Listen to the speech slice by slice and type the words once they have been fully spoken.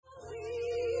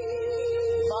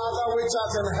which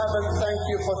art in heaven, thank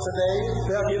you for today.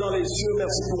 Père qui est dans les cieux,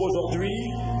 merci pour aujourd'hui.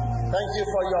 Thank you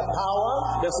for your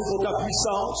power. Merci pour ta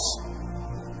puissance.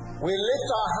 We lift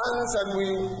our hands and we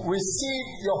receive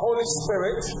your Holy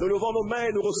Spirit. Nous levons nos mains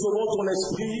et nous recevons ton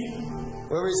esprit.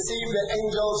 We receive the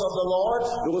angels of the Lord.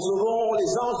 Nous recevons les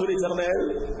anges de l'Éternel.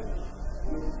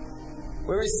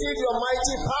 We receive your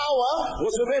mighty power.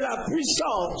 Recevez la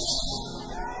puissance.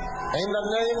 In the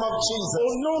name of Jesus.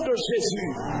 Au nom de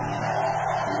Jésus.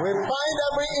 We bind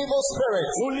every evil spirit.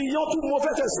 Nous lions tout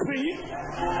mauvais esprit.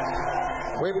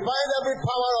 We bind every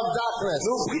power of darkness.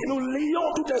 Nous lions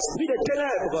tout esprit des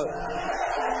ténèbres.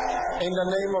 In the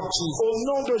name of Jesus. Au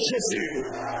nom de Jésus.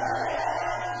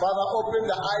 Father, open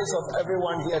the eyes of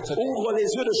everyone here today. Ouvre les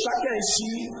yeux de chacun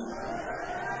ici.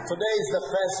 Today is the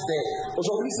first day.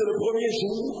 Aujourd'hui, c'est le premier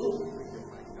jour.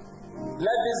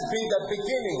 Let this be the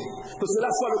beginning. Que cela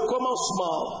soit le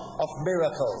commencement of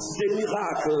miracles. Des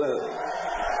miracles.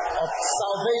 Of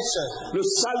salvation. Le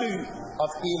salut.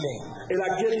 Of healing. Et la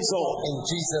guérison. In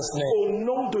Jesus' name. Au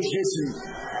nom de Jésus.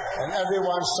 And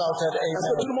everyone shouted amen. Est-ce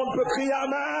que tout le monde peut crier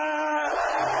amen?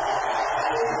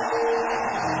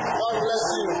 God bless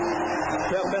you.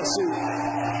 Père, merci.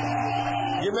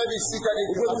 You may be seated.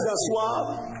 Vous pouvez vous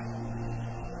asseoir.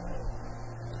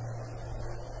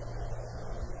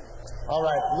 All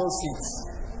right, no seats.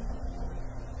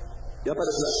 Il n'y a pas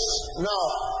de place. Now,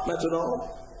 maintenant,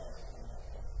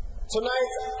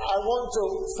 tonight I want to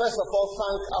first of all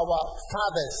thank our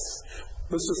fathers.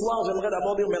 Ce soir, j'aimerais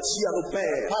d'abord dire merci à nos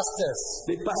pères, pastors,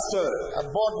 les pasteurs,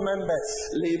 board members,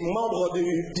 les membres du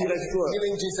directoire,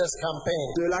 Healing Jesus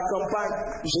campaign, de la campagne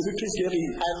Jésus-Christ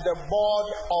guérit, and the board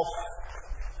of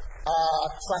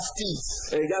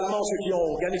trustees, et également ceux qui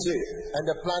ont organisé, and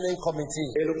the planning committee,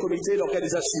 et le comité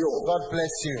d'organisation. God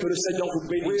bless you. Que le Seigneur vous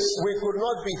bénisse. We could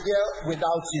not be here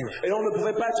without you. Et on ne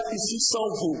pourrait pas être ici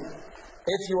sans vous.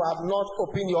 If you have not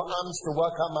opened your arms to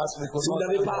welcome us, we could si vous not.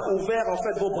 n'avez pas ouvert en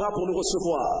fait vos bras pour nous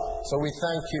recevoir. So we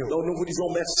thank you. Donc nous vous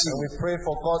disons merci. And we pray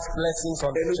for God's blessings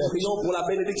on Et the nous church. prions pour la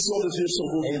bénédiction de Dieu sur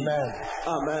vous. Amen.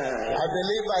 Amen. I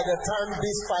believe by the time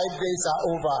these 5 days are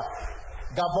over,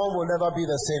 Gabon will never be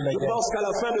the same again. Je pense qu'à la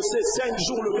fin de ces 5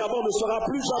 jours, le Gabon ne sera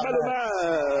plus jamais le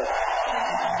même.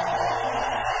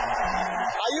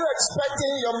 Are you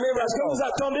expecting your miracle? Est-ce que vous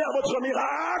attendez à votre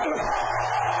miracle?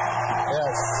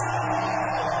 Yes.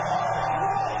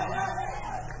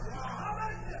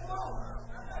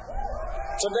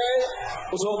 Today,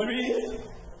 aujourd'hui,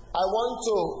 I want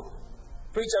to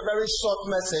preach a very short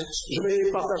message. Je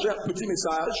vais partager un petit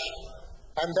message.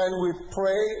 And then we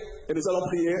pray. Et nous allons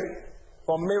prier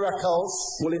for miracles,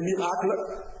 pour les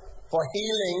miracles, for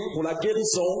healing, pour la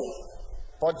guérison,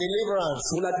 for deliverance,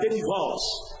 pour la délivrance.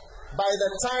 By the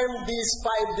time these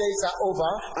 5 days are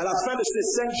over, à la fin de ces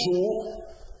 5 jours,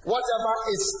 whatever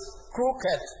is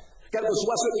crooked, quel que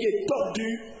soit ce qui est tordu,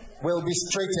 will be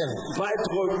straightened. Va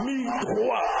être mis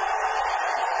droit.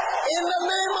 In the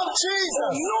name of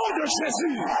Jesus. Au nom de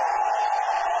Jésus.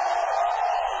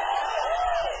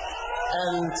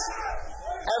 And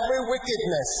every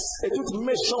wickedness et toute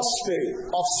méchanceté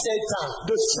of Satan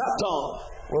de Satan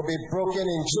will be broken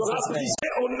in Jesus' name.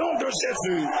 Au nom de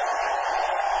Jésus.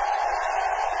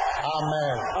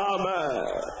 Amen. Amen.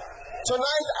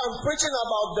 Tonight I'm preaching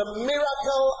about the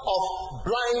miracle of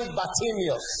blind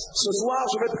Bartimaeus. Ce soir,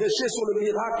 je vais prêcher sur le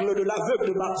miracle de l'aveugle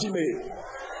de Bartimaeus.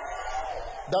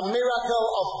 The miracle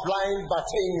of blind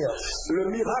Bartimaeus. Le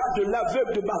miracle de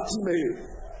l'aveugle de Bartimaeus.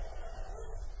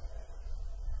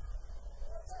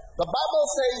 The Bible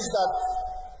says that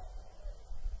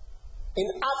in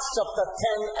Acts chapter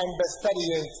 10 and verse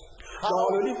 38, how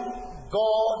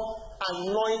God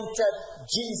anointed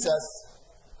Jesus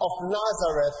of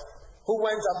Nazareth, who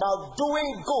went about doing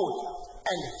good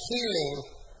and healing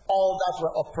all that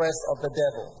were oppressed of the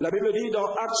devil. La Bible dit dans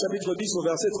Actes chapitre 10 au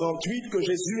verset 38 que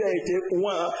Jésus a été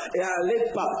oint et allé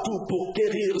partout pour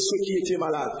guérir ceux qui étaient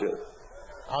malades.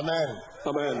 Amen.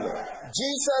 Amen.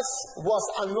 Jesus was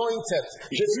anointed.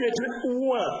 Jésus était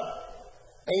oint.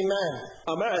 Amen.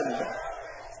 Amen.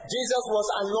 Jesus was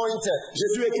anointed.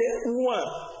 Jésus était oint.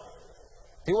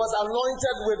 He was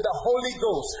anointed with the Holy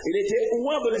Ghost. Il était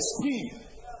oint de l'Esprit.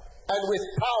 And with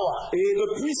power. Et de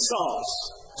puissance.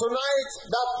 Tonight,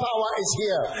 that power is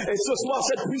here. Et ce soir,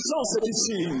 cette puissance est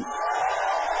ici.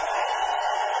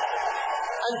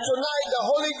 And tonight, the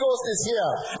Holy Ghost is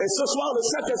here. Et ce soir, le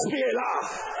Saint-Esprit est là.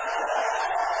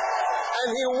 And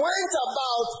he went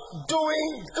about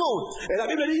doing good. Et la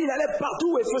Bible dit qu'il allait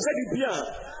partout et faisait du bien.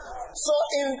 So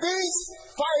in these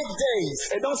 5 days,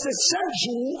 et dans ces 5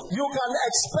 jours, you can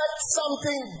expect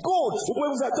something good. Vous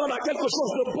pouvez vous attendre à quelque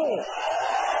chose de bon.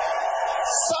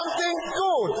 something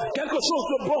good quelque chose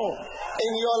de bon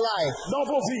in your life. dans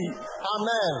vos vies.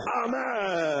 Amen.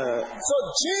 Amen. So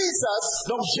Jesus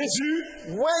Donc Jésus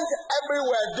went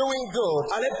everywhere doing good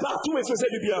allait partout et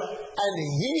faisait du bien. and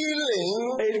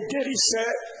healing Et il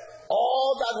guérissait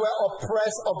all that were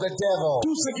oppressed of the devil.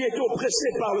 tout ce qui était oppressé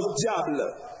par le diable.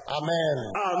 Amen.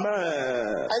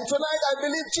 Amen. And tonight I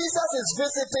believe Jesus is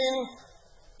visiting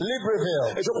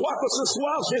Libreville. Et je crois que ce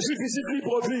soir, Jésus visite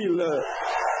Libreville.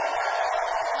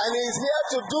 And he's here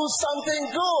to do something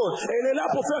good. Et il est là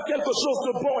pour faire quelque chose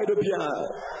de bon et de bien.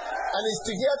 And he's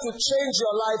here to change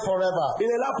your life forever. Il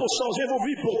est là pour changer vos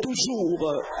vies pour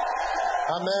toujours.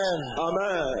 Amen.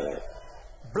 Amen.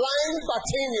 Blind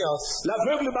Bartimaeus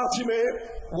L'aveugle Bartimaeus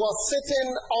was sitting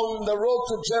on the road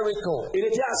to Jericho. il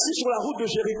était assis sur la route de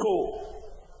Jéricho.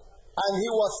 And he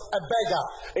was a beggar.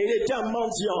 Et il était un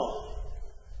mendiant.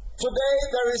 Today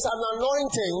there is an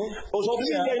anointing Aujourd'hui,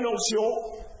 il y a une onction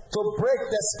to break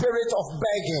the spirit of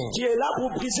begging. qui est là pour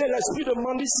briser l'esprit de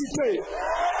mendicité.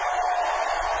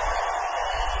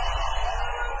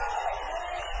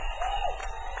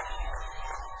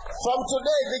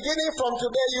 Beginning from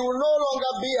today, you will no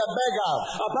longer be a beggar.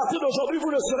 À partir d'aujourd'hui,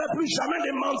 vous ne serez plus jamais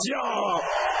des mendiants.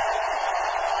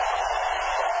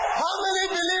 How many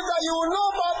believe that you will no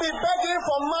more be begging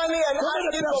for money and Combien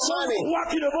de asking for personnes money? croient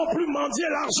qu'ils ne vont plus mendier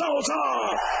l'argent aux gens?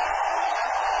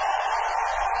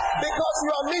 Because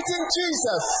you are meeting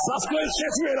Jesus. Parce que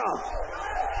Jésus est là.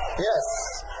 Yes.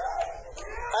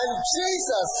 And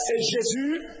Jesus Et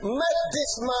Jésus met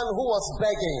this man who was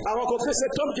begging. a rencontré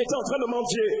cet homme qui était en train de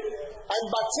mendier. And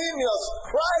Bartimaeus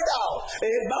cried out,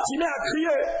 Et Bartimaeus a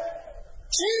crié,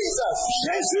 Jesus,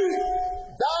 Jésus,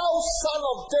 thou son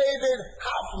of David,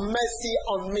 have mercy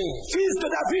on me. fils de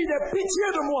David, aie pitié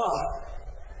de moi.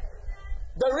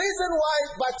 The reason why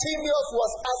Bartimaeus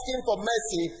was asking for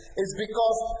mercy is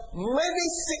because many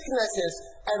sicknesses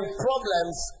and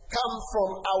problems come from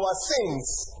our sins.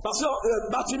 Parce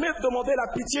que Bartimaeus demandait la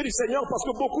pitié du Seigneur parce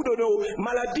que beaucoup de nos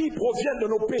maladies proviennent de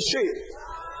nos péchés.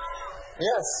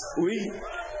 Yes. Oui.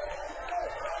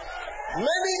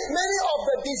 Many of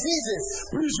the diseases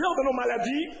Plusieurs de nos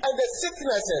maladies and the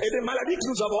sicknesses et des maladies que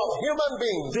nous avons, of human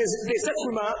beings des êtres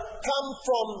humains, come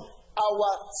from our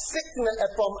sickness,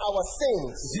 from our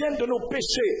sins. viennent de nos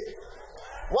péchés.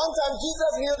 One time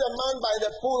Jesus healed a man by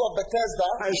the pool of Bethesda,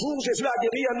 Un jour, Jésus a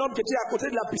guéri un homme qui était à côté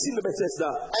de la piscine de Bethesda.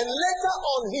 and later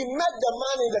on he met the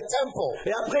man in the temple,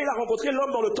 Et après, il a rencontré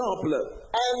l'homme dans le temple.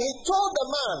 and he told the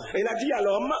man, Et il a dit à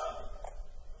l'homme,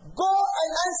 go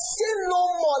and sin no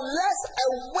more, lest a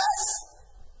worse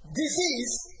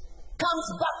disease comes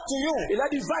back to you. il a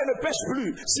dit, va et ne pêche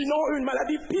plus, sinon une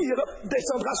maladie pire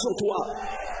descendra sur toi.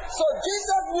 So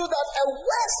Jesus knew that a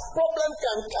worse problem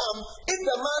can come if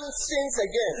the man sins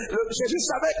again. Jésus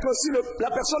savait que si la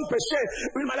personne péchait,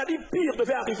 une maladie pire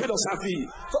devait arriver dans sa vie.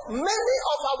 So many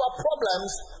of our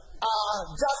problems are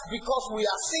just because we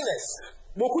are sinners.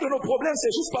 Beaucoup de nos problèmes,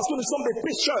 c'est juste parce que nous sommes des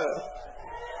pécheurs.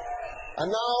 And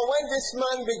now when this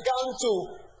man began to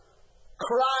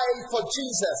cry for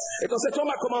Jesus, Et quand cet homme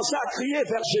a commencé à crier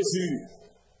vers Jésus,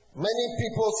 many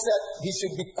people said he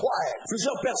should be quiet.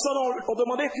 plusieurs personnes ont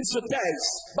demandé qu'il se taise.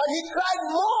 But he cried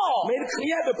more. Mais il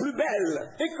criait de plus belle.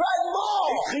 He cried more.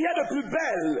 Il criait de plus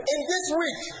belle. In this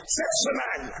week, Cette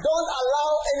semaine, don't allow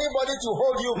anybody to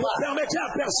hold you ne back. permettez à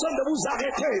personne de vous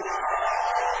arrêter.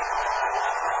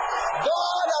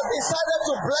 God has decided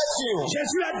to bless you.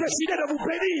 Jésus a décidé de vous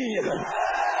bénir.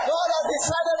 God has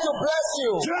decided to bless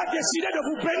you. Dieu a décidé de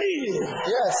vous bénir.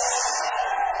 Yes.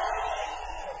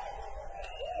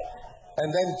 And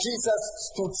then Jesus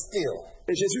stood still.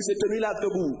 Et Jésus s'est tenu là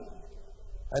debout.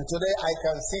 And today I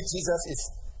can see Jesus is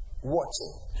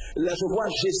watching. Là, je vois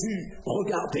Jésus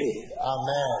regarder.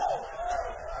 Amen.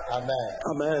 Amen.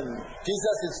 Amen.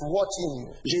 Jesus is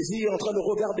watching. Jésus est en train de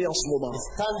regarder en ce moment. He's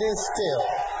standing still.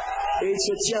 Et il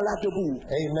se tient là debout.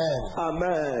 Amen.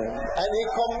 Amen. And he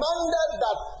commanded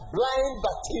that blind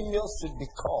Bartimaeus should be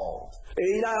called.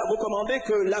 Et il a recommandé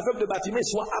que l'aveugle de Bartimée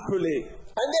soit appelé.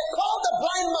 And they called the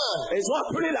blind man. Et ils ont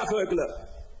appelé l'aveugle.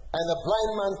 And the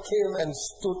blind man came and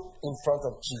stood in front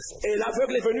of Jesus. Et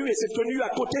l'aveugle est venu et s'est tenu à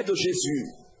côté de Jésus.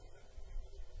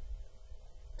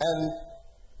 And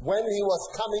when he was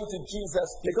coming to Jesus,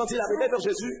 Et quand il arrivait vers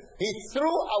Jésus, he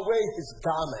threw away his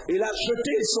garment. il a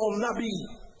jeté son habit,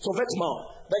 son vêtement.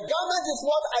 The garment is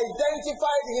what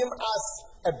identified him as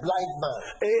a blind man.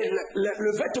 Et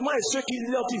le vêtement est ce qui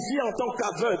l'identifie en tant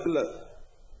qu'aveugle.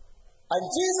 And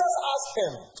Jesus asked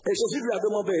him, Et Jésus lui a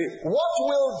demandé, what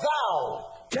will thou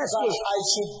qu'est-ce that que, I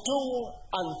should do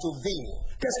unto thee?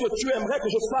 qu'est-ce que tu aimerais que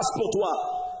je fasse pour toi?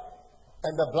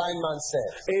 And the blind man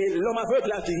said, Et l'homme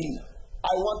aveugle a dit,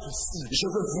 I want to see. je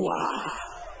veux voir.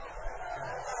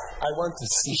 I want to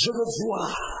see. Je veux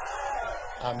voir.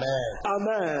 Amen.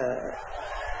 Amen.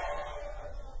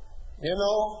 You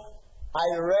know,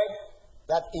 I read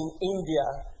that in India,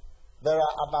 there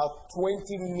are about 20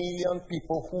 million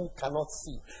people who cannot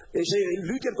see. Et j'ai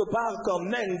lu quelque part qu'en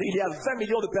Inde, il y a 20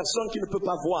 millions de personnes qui ne peuvent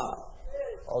pas voir.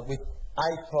 Or with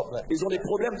eye problems. Ils ont des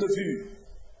problèmes de vue.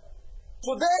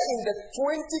 Today in the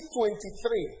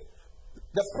 2023,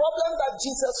 the problem that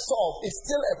Jesus solved is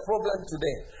still a problem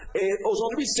today. Et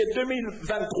aujourd'hui, c'est 2023.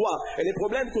 Et les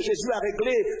problèmes que Jésus a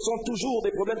réglés sont toujours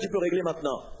des problèmes qu'il peut régler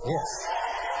maintenant. Yes.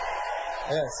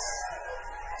 Yes.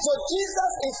 So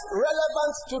Jesus is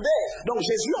relevant today. Donc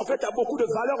Jésus, en fait, a beaucoup de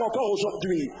valeur encore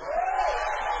aujourd'hui.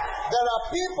 There are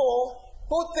people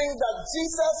who think that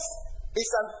Jesus is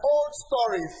an old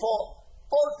story for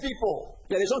old people.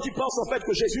 Il y a des gens qui pensent en fait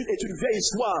que Jésus est une vieille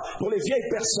histoire pour les vieilles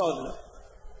personnes.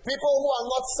 People who are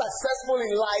not successful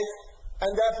in life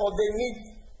and therefore they need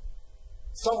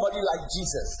somebody like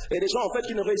Jesus. Et des gens en fait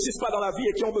qui ne réussissent pas dans la vie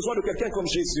et qui ont besoin de quelqu'un comme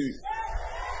Jésus.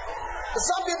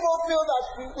 Some people feel that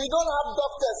we don't have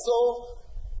doctors, so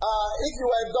if you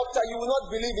were a doctor, you will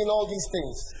not believe in all these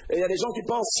things. Et il y a des gens qui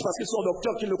pensent, parce qu'ils sont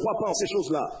docteurs, qu'ils ne croient pas en ces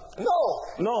choses-là. No.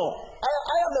 Non.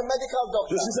 I am a medical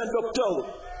doctor. Je suis un docteur.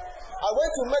 I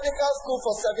went to medical school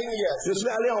for 7 years. Je suis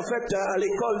allé en fait à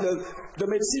l'école de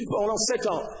médecine pendant 7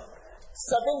 ans. 7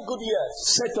 good years.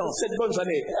 7 ans, 7 bonnes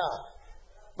années. Yeah.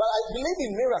 But I believe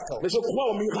in miracles. Mais je crois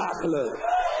au miracle.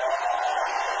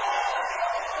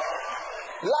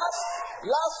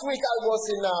 Last week I was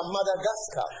in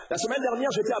Madagascar. La semaine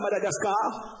dernière, j'étais à Madagascar.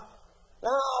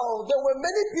 Now, there were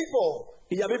many people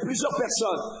Il y avait plusieurs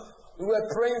personnes we were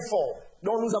praying for.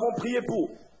 dont nous avons prié pour.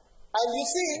 And you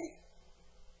see,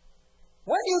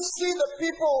 when you see the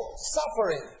people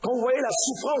suffering, Quand vous voyez la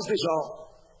souffrance des gens,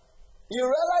 you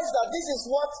realize that this is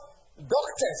what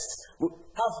doctors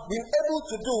have been able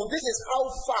to do. This is how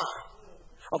far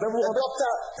enfin, the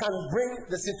doctor can bring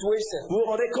the situation. vous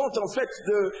rendez compte en fait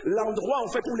de l'endroit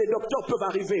en fait où les docteurs peuvent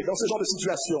arriver dans ce genre de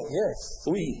situation. Yes.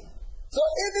 Oui. So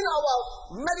even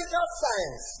our medical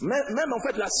science Même en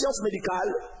fait la science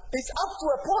médicale is up to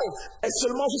a point. est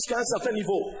seulement jusqu'à un certain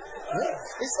niveau. Yes.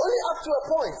 It's only up to a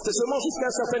point. C'est seulement jusqu'à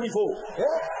un certain niveau.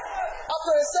 Yeah.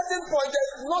 After a certain point,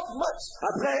 there's not much.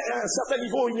 Après un certain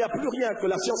niveau, il n'y a plus rien que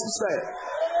la science puisse faire.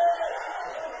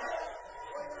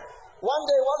 One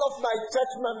day, one of my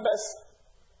church members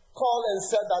called and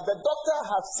said that the doctor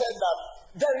has said that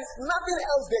there is nothing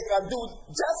else they can do.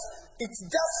 It's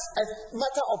just a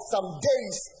matter of some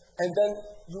days, and then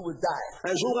you will die.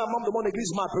 Un jour, un membre de mon église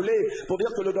m'a appelé pour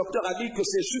dire que le docteur a dit que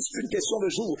c'est juste une question de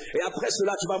jours, et après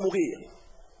cela, tu vas mourir.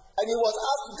 And he was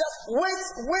asked, just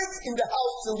wait in the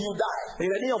house till you die. Et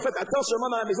il a dit, en fait, attends seulement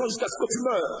dans la maison jusqu'à ce que tu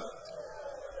meurs.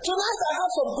 Tonight, I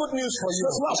have some good news for you.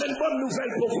 Ce soir, j'ai une bonne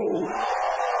nouvelle pour vous.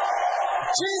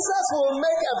 Jesus will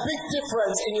make a big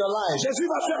difference in your life. Jésus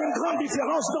va faire une grande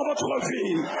différence dans votre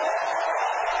vie.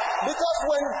 Because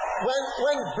when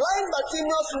blind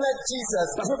Bartimaeus met Jesus,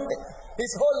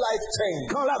 his whole life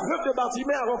changed. Quand l'aveugle de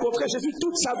Bartimaeus a rencontré Jésus,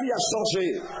 toute sa vie a changé.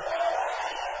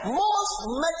 Most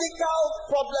medical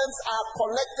problems are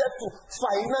connected to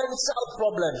financial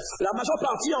problems. La majeure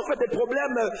partie, en fait, des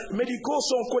problèmes médicaux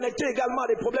sont connectés également à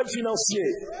des problèmes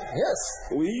financiers. Yes.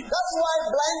 Oui. That's why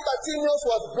blind Bartimaeus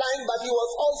was blind, but he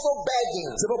was also begging.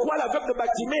 C'est pourquoi l'aveugle de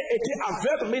Bartimée était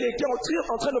aveugle, mais il était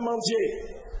en train de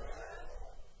mendier.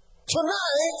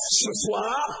 Tonight, Ce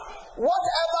soir,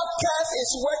 whatever curse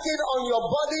is working on your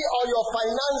body or your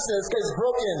finances is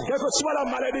broken. quelle que soit la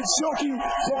malédiction qui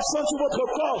fonctionne sur votre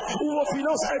corps ou vos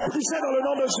finances, est brisée dans le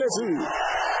nom de Jésus.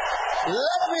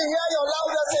 Let me hear your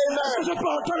loudest Est-ce amen. que je peux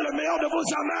entendre le meilleur de vos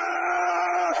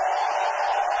amens?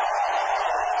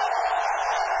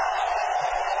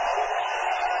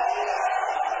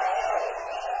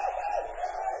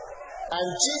 And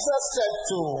Jesus said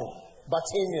to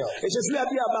Bartimaeus, Et Jésus a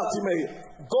dit à Bartimée,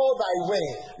 go thy way,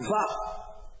 va,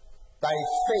 thy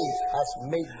faith has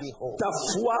made thee whole. ta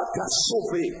foi t'a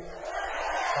sauvé.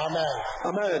 Amen.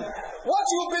 Amen. What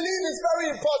you believe is very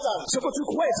important. Ce que tu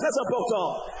crois est très important.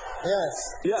 Yes.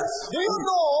 Yes. Do you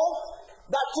know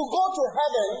that to go to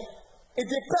heaven, it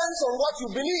depends on what you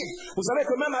believe? Vous savez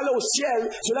que même aller au ciel,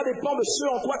 cela dépend de ce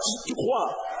en quoi tu crois.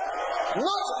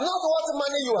 Not what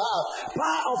money you have.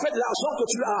 Pas en fait l'argent que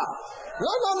tu as. No.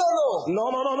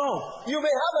 Non. You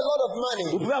may have a lot of money,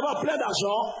 Vous pouvez avoir plein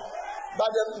d'argent,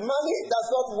 but the money does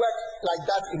not work like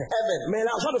that in heaven. mais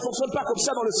l'argent ne fonctionne pas comme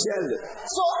ça dans le ciel.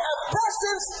 So a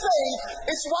person's faith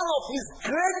is one of his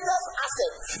greatest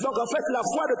assets. Donc en fait, la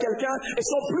foi de quelqu'un est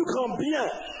son plus grand bien.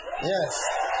 Yes.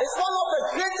 It's one of the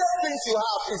greatest things you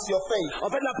have is your faith. En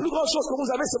fait, la plus grande chose que vous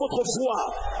avez, c'est votre foi.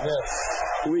 Yes.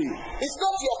 Oui. It's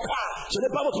not your car. Ce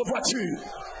n'est pas votre voiture.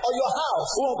 Or your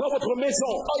house. Ou encore votre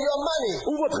maison. Or your money.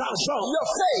 Ou votre argent. Your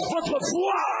faith. Votre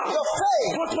foi. Your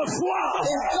faith. Votre foi.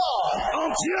 In God. En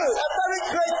Dieu. A very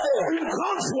great thing. Une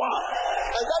grande foi.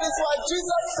 And that is why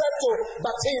Jesus said to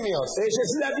Bartimaeus. Et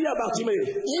Jésus a dit à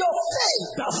Bartimaeus. Your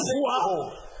faith. Ta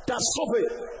foi t'a sauvé.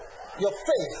 Your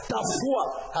faith. Ta foi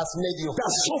has made you. T'a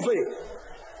sauvé.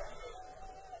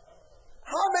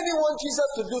 How many want Jesus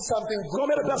to do something good?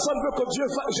 Combien de personnes veulent que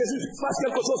Jésus fasse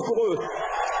quelque chose pour eux?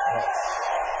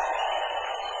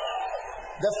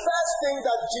 The first thing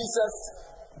that Jesus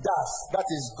does, that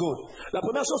is good. La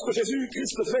première chose que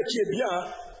Jésus-Christ fait qui est bien,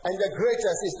 and the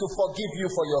greatest, is to forgive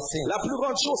you for your sins. La plus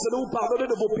grande chose, c'est de vous pardonner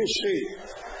de vos péchés.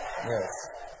 Yes.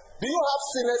 Do you have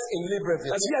sinners in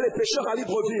Libreville? Est-ce qu'il y a des pécheurs à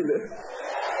Libreville?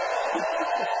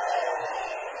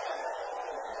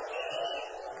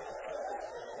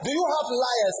 Do you have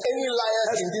liars, any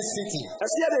liars in this city?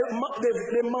 Est-ce qu'il y a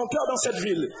des menteurs dans cette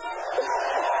ville?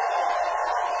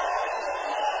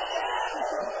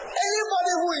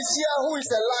 Anybody who is here who is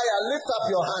a liar, lift up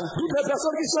your hand. Toutes les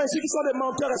personnes qui sont ici qui sont des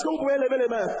menteurs, est-ce que vous pouvez lever les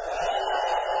mains?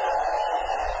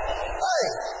 Hey,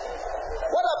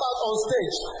 what about on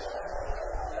stage?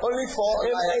 Only four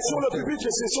liars. Et sur le public,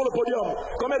 c'est sur le podium.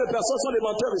 Combien de personnes sont des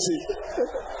menteurs ici?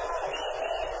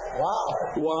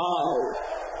 Wow. Wow.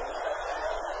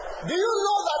 Do you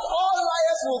know that all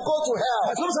liars will go to hell?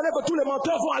 Est-ce que vous savez que tous les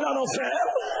menteurs vont aller en enfer?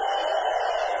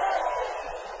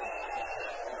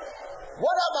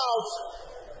 What about,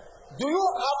 do you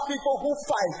have people who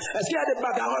fight? Est-ce qu'il y a des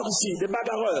bagarreurs ici, des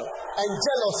bagarreurs? And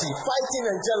jealousy, fighting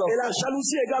and jealousy. Et la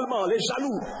jalousie également, les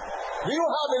jaloux. Do you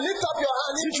have it? Lift up your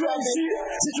hand. Si tu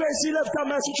es ici, lève ta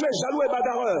main. Si tu es jaloux et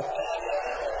bagarreur.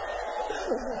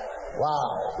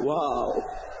 Wow. Wow.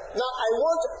 Now I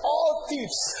want all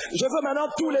thieves. Je veux maintenant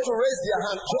tous les to raise their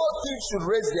hand. All thieves should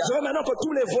raise their hand. Je veux maintenant que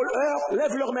tous les voleurs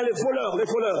lèvent leurs mains. Les voleurs.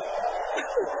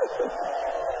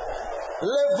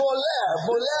 Les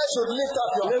voleurs should lift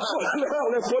up your hand.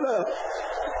 Les voleurs.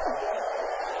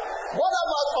 What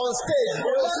about on stage?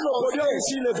 Sur le podium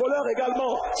ici, les voleurs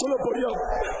également sur le podium.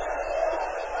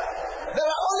 There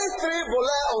are only 3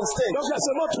 voleurs on stage. Donc il y a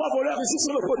seulement 3 voleurs ici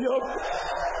sur le podium.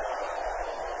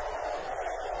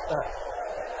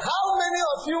 How many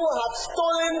of you have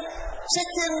stolen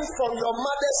chicken from your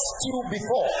mother's stew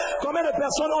before? Combien de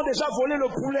personnes ont déjà volé le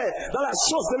poulet dans la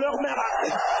sauce de leur mère?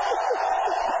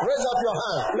 Raise up your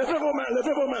hand. Levez vos mains,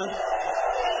 levez vos mains.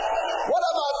 What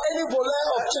about any voleur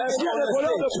of chicken? Est-ce qu'il y a des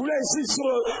voleurs de poulet ici sur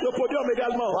le podium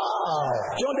également? Wow.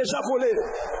 Qui ont déjà volé?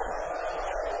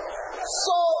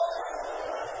 So,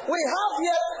 we have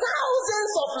here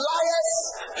thousands of liars.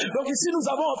 Donc ici nous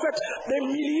avons en fait des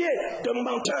milliers de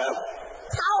menteurs.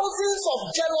 Thousands of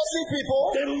jealousy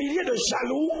people. Des milliers de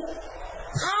jaloux.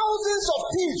 Thousands of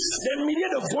thieves. Des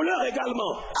milliers de voleurs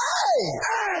également. Hey!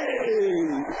 Hey!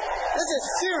 This is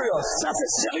serious. Ça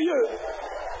c'est sérieux.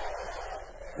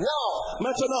 Now,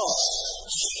 maintenant,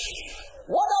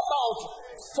 what about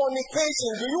fornication?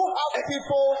 Do you have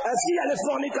people? Est-ce qu'il y a les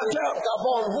fornicateurs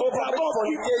Gabon who au Gabon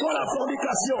qui font la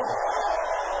fornication?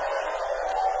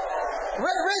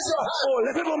 Raise your hand. Oh,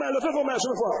 levez vos mains, je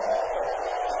le vois.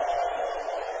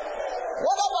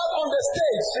 What about on the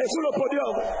stage? Et sur le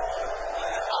podium?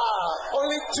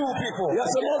 Only 2 people. Il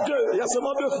y a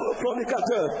seulement deux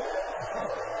fornicateurs.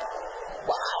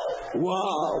 Wow.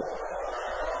 Wow.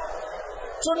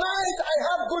 Tonight I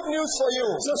have good news for you.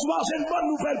 Ce soir, j'ai une bonne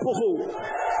nouvelle pour vous.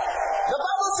 The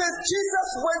Bible says Jesus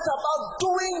went about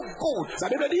doing good. La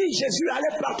Bible dit Jésus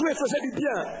allait partout et faisait du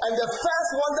bien. And the first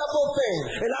wonderful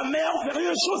thing Et la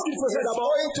merveilleuse chose qu'il faisait is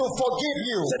d'abord, going to forgive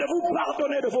you c'est de vous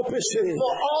pardonner de vos péchés.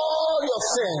 for all your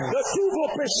sins. De tous vos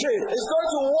péchés. It's going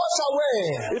to wash away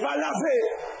Il va laver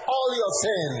all your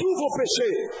sins. tous vos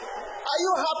péchés. Are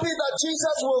you happy that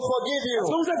Jesus will forgive you? Est-ce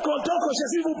que vous êtes content que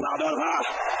Jésus vous pardonnera?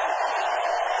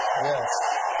 Yes.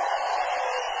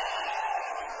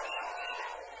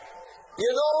 You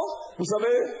know, vous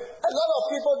savez, a lot of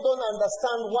people don't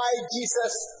understand why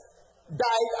Jesus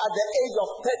died at the age of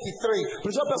 33.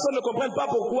 Plusieurs personnes ne comprennent pas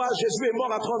pourquoi Jésus est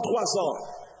mort à 33 ans.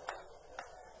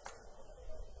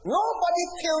 Nobody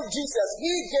killed Jesus.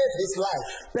 He gave his life.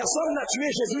 Personne n'a tué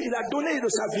Jésus, il a donné de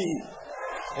sa vie.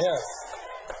 Yes.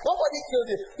 Nobody killed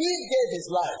him. He gave his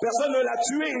life. Personne ne l'a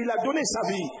tué, il a donné sa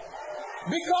vie.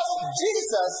 Because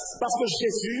Jesus, parce que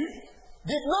Jésus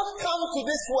did not come to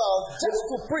this world just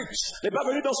to preach. N'est pas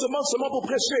venu dans ce monde seulement pour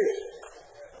prêcher.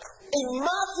 In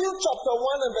Matthew chapter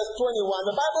 1 and verse 21,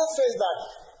 the Bible says that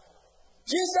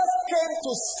Jesus came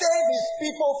to save his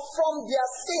people from their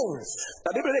sins.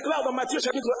 La Bible déclare dans Matthieu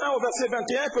chapitre 1 au verset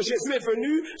 21 que Jésus est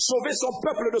venu sauver son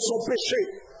peuple de son péché.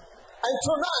 And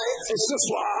tonight, et ce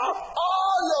soir,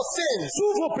 all your sins,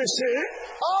 tous vos péchés,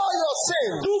 all your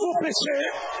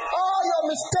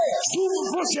mistakes, tous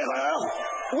vos erreurs,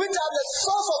 which are the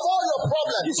source of all your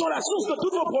problems. qui sont la source de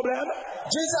tous vos problèmes.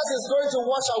 Jesus is going to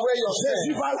wash away your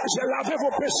Jésus sins va laver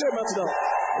vos péchés maintenant.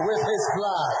 with his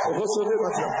blood. Recevez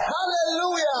maintenant.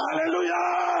 Hallelujah. Alléluia.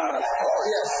 Oh,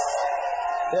 yes.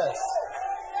 Yes.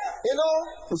 You know,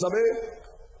 Vous savez,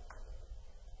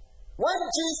 when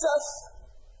Jesus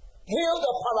healed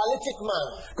a paralytic man,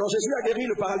 quand Jésus a guéri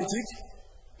le paralytique,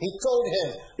 he told him,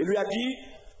 il lui a dit,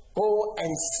 go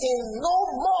and sin no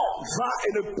more. va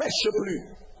et ne pêche plus.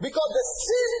 Because the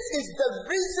sin is the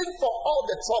reason for all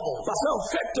the trouble. Parce qu'en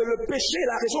fait, le péché est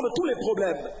la raison de tous les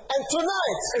problèmes. And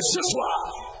tonight, Et ce soir,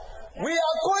 we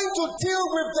are going to deal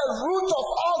with the root of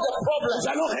all the problems. nous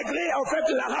allons régler en fait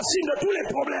la racine de tous les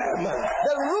problèmes.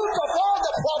 The root of all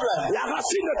the problems. La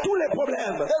racine de tous les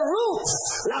problèmes. The root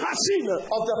La racine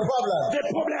of the problem des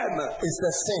problèmes, is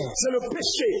the sin. c'est le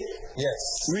péché. Yes.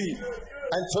 Oui.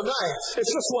 And tonight, Et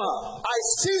ce soir, I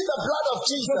see the blood of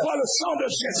je Jesus vois le sang de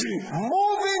Jésus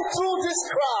moving through this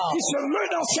crowd, qui se met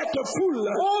dans cette foule,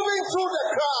 moving through the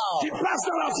crowd qui passe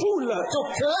dans la foule to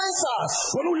cleanse us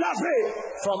pour nous laver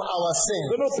from our de sin.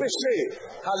 nos péchés.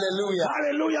 Hallelujah.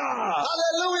 Alléluia.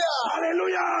 Hallelujah.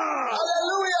 Alléluia.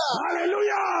 Hallelujah.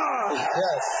 Alléluia.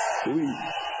 Yes. Oui.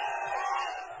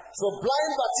 So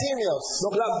blind Bartimaeus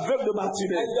Donc l'aveugle de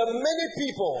Bartimaeus and the many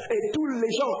people et tous les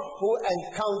gens who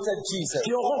encountered Jesus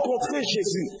qui ont rencontré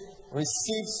Jésus,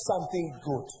 received something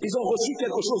good. ils ont reçu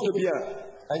quelque chose de bien.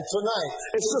 And tonight,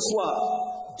 Et ce soir,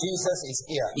 Jesus is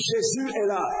here. Jésus est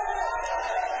là.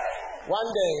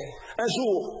 One day, Un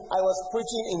jour, I was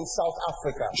preaching in South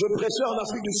Africa, je prêchais en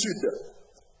Afrique du Sud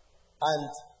and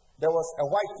there was a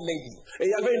white lady, et il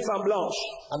y avait une femme blanche,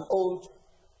 an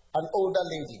older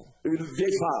lady. une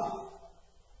vieille femme.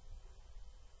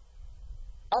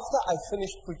 After I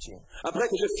finished preaching, Après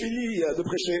que j'ai fini de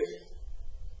prêcher,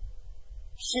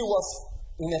 she was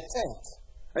in a tent,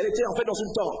 elle était en fait dans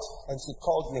une tente. and she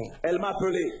called me, Elle m'a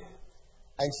appelé.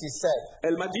 and she said,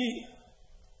 Elle m'a dit,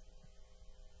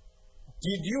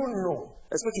 did you know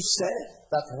est-ce que tu sais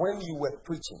that when you were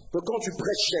preaching que quand tu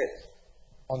prêchais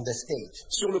on the stage,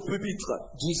 sur le pupitre,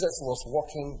 Jesus was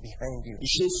walking behind you,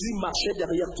 Jésus marchait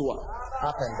derrière toi.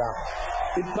 up and down?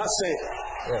 Il passait,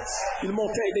 Yes. il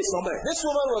montait et descendait. This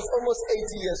woman was almost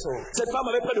 80 years old. Cette femme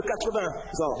avait près de 80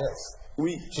 ans. Yes.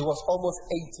 Oui, She was almost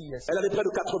 80 years elle old. avait près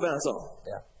de 80 ans.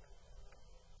 Yeah.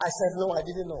 I said, no, I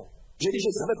didn't know. J'ai dit,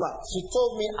 je ne savais pas. She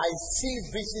told me, I see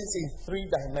visions in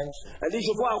 3 dimensions. Elle dit,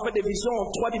 je vois en fait des visions en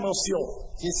 3 dimensions.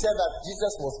 She said that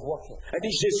Jesus was walking. Elle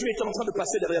dit, Jésus est en train de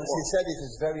passer derrière moi. She said it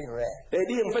is very rare. Elle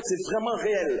dit, en fait, c'est vraiment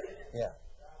réel. Yeah.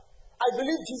 I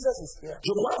believe Jesus is here.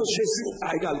 Je crois que Jésus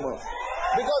a également.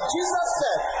 Because Jesus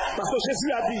said, Parce que Jésus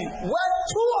a dit, where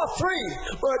 2 or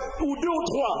 3 ou 2 ou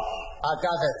 3 are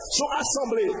gathered, sont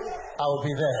assemblés, I will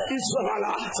be there. il sera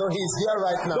là. So he's here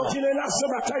right now. Donc il est là ce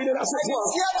matin, il est là ce And soir.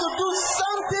 he's here to do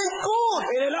something good.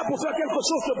 Il est là pour faire quelque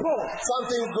chose de bon.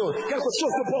 Something good. Quelque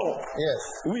chose de bon. Yes.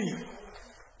 Oui.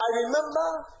 I remember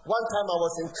one time I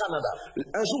was in Canada.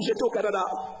 Un jour, j'étais au Canada.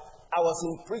 I was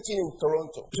preaching in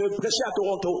Toronto. Je prêchais à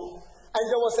Toronto. And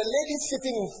there was a lady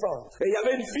sitting in front. Et il y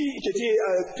avait une fille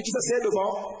qui s'asseyait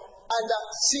devant. And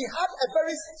she had a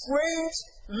very strange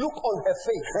look on her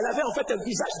face. Elle avait en fait un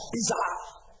visage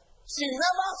bizarre. She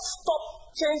never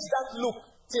stopped, changed that look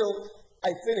till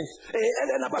I finished. Et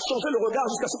elle n'a pas changé le regard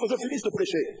jusqu'à ce que je finisse de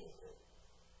prêcher.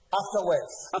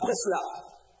 Afterwards, Après cela,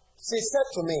 she said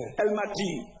to me, elle m'a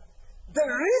dit, the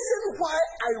reason why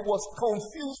I was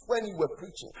confused when you were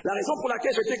preaching la raison pour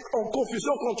laquelle j'étais en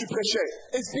confusion quand tu prêchais,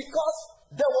 is because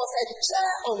there was a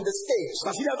chair on the stage.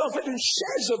 parce qu'il y avait en fait une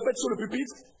chaise faite sur le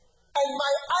pupitre. And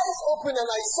my eyes opened and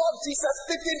I saw Jesus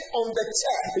sitting on the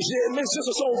chair. Mes yeux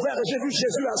se sont ouverts et j'ai vu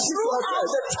Jésus assis sur la Throughout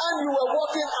chaise. the time you were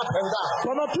walking up and down,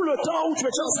 Pendant tout le temps où tu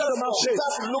étais en train de marcher,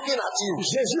 just looking at you.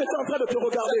 Jésus était en train de te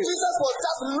regarder. Jesus was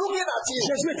just looking at you.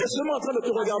 Jésus était seulement en train de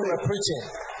te regarder. You were preaching.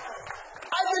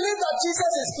 I believe that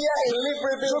Jesus is here in Je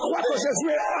Libreville. crois que Jésus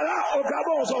est là au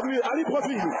Gabon aujourd'hui, à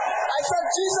Libreville. I said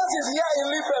Jesus is here in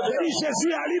J'ai Libreville. dit Jésus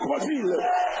est à Libreville.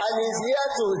 And he's here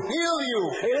to heal you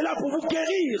Et il est là pour vous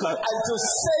guérir and to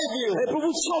save you et pour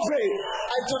vous sauver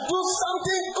and to do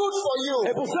something good for you.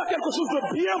 et pour faire quelque chose de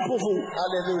bien pour vous.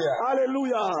 Hallelujah.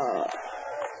 Alléluia.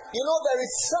 You know, there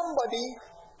is somebody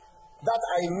that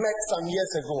I met some years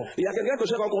ago. Il y a quelqu'un que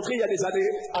j'ai rencontré il y a des années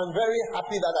I'm very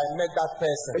happy that I met that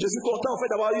person. et je suis content en fait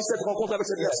d'avoir eu cette rencontre avec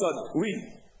cette personne. Oui.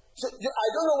 So, I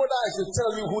don't know whether I should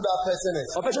tell you who that person is.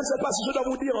 En fait, je ne sais pas si je dois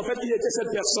vous dire en fait qui était cette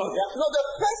personne. Yeah. No, the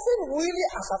person really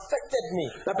has affected me.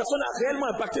 La personne a réellement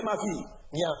impacté ma vie.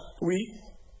 Yeah. Oui.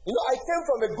 You know, I came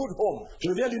from a good home. Je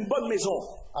viens d'une bonne maison.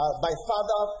 My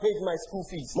father paid my school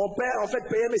fees. Mon père, en fait,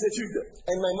 payait mes études.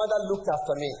 And my mother looked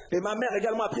after me. Et ma mère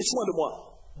également a pris soin de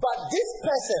moi. But this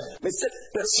person, Mais cette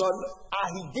personne,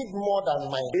 he did more than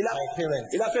my parents.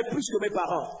 Il a fait plus que mes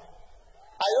parents.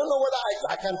 I don't know whether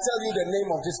I can tell you the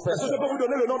name of this person. Je peux vous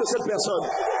donner le nom de cette personne.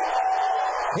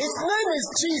 His name is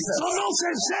Jesus. Son nom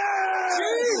c'est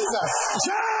Jesus.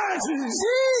 Jésus.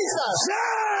 Jesus.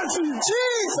 Jésus.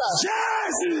 Jesus.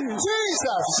 Jésus.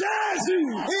 Jesus. Jésus.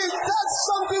 He did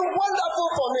something wonderful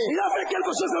for me. Il a fait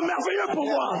quelque chose de merveilleux pour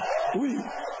moi. Oui.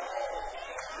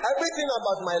 Everything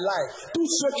about my life. Tout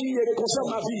ce qui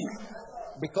concerne ma vie.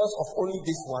 Because of only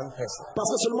this one person. Parce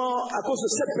que seulement à cause de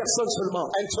cette personne seulement.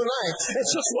 And tonight, et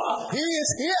ce soir, he is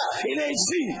here. Il est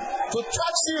ici. To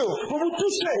touch you. Pour vous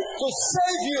toucher. To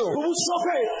save you. Pour vous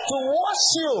sauver. To wash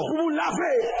you. Pour vous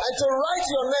laver. And to write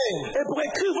your name. Et pour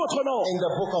écrire votre nom. In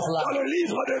the book of life. Dans le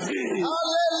livre de vie.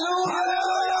 Hallelujah.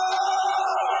 Hallelujah.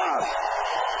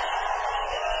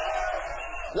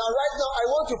 Now, right now, I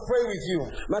want to pray with you.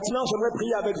 Maintenant, j'aimerais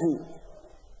prier avec vous.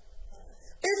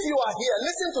 If you are here,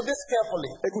 listen to this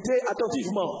carefully. Écoutez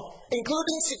attentivement.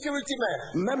 Including security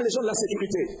men. Même les gens de la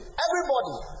sécurité.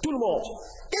 Everybody. Tout le monde.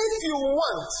 If you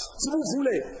want, si vous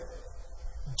voulez,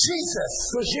 Jesus,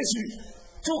 que Jésus,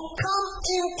 to come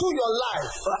into your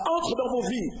life, entre dans vos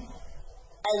vies,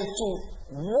 and to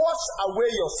wash away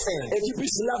your sins, et qu'il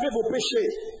puisse laver vos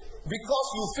péchés. Because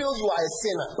you feel you are a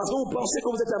sinner. Parce que vous pensez que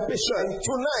vous êtes un pécheur. And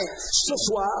tonight, ce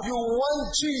soir, you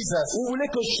want Jesus, vous voulez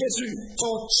que Jésus, to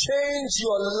change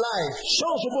your life,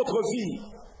 change votre vie,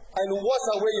 and wash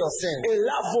away your sins. Et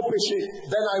lave vos péchés.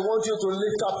 Then I want you to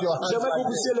lift up your hands. J'aimerais que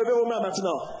vous puissiez lever vos mains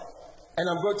maintenant. And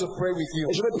I'm going to pray with you.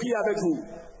 Et je vais prier avec vous.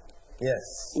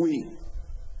 Yes. Oui.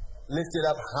 Lift it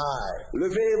up high.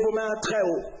 Levez vos mains très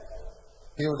haut.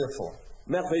 Beautiful.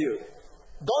 Merveilleux.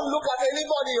 Don't look at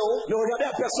anybody. Oh. Ne regardez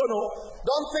à personne. Oh.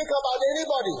 Don't think about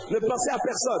anybody. Ne pensez à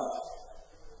personne.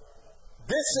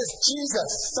 This is Jesus.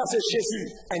 Ça c'est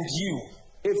Jésus. And you.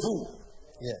 Et vous.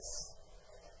 Yes.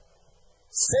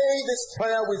 Say this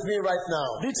prayer with me right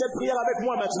now. Dites cette prière avec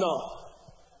moi maintenant.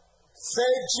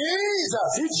 Say Jesus.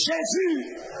 Dites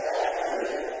Jésus.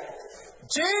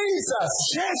 Jesus.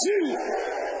 Jésus.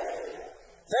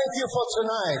 Thank you for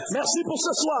tonight. Merci pour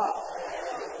ce soir.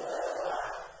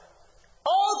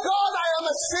 Oh God, I am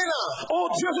a sinner. Oh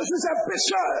Dieu, je suis un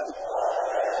pécheur.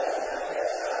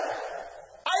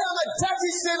 I am a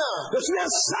dirty sinner. Je suis un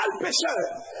sale pécheur.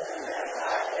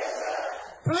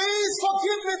 Please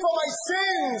forgive me for my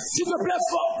sins. S'il te plaît,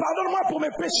 pardonne-moi pour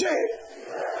mes péchés.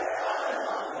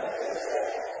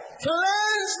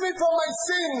 Cleanse me from my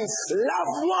sins.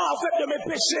 Lave-moi en fait de mes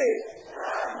péchés.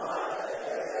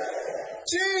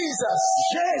 Jesus.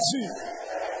 Jésus.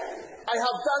 I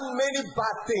have done many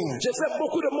bad things. J'ai fait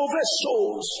beaucoup de mauvaises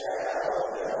choses.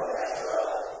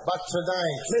 But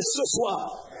tonight, mais ce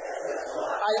soir,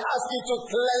 I ask you to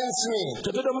cleanse me.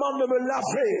 Je te demande de me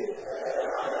laver.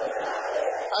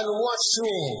 And wash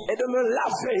me. Et de me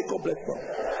laver complètement.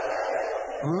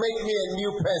 Make me a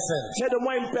new person. Fais de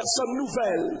moi une personne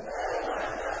nouvelle.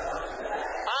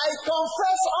 I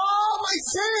confess all my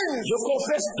sins. Je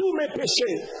confesse tous mes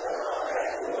péchés.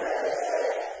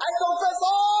 I confess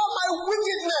all my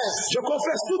wickedness. Je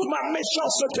confesse toute ma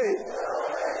méchanceté.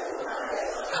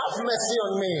 Have mercy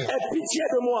on me. Aie pitié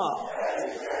de moi.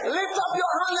 Lift up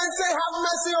your hand and say, have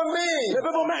mercy on me.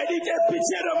 Levez vos mains et dites, aie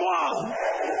pitié de moi.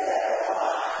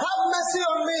 Have mercy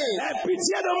on me. Aie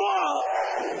pitié de moi.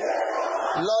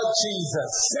 Lord Jesus.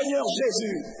 Seigneur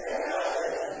Jésus.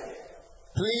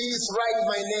 Please write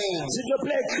my name. S'il te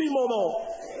plaît, écris mon nom.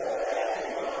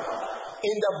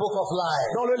 In the book of life.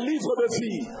 Dans le livre de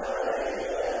vie.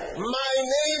 My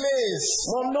name is.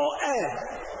 Mon nom est.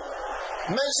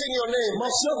 Mention your name.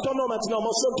 Mentionne ton nom maintenant.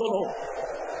 Mentionne ton nom.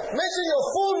 Mention your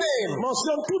full name.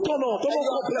 Mentionne tout ton nom. Ton nom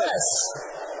complet.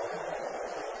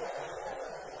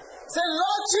 Say,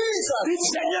 Lord Jesus. Dis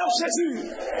Seigneur Jésus.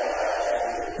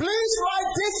 Please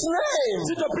write this name.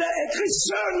 S'il te plaît, écris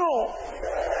ce nom.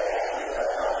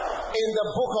 In the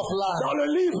book of life. Dans le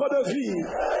livre de vie.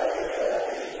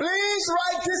 Please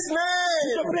write this name.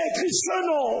 S'il te plaît, écris ce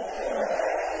nom.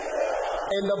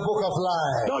 In the book of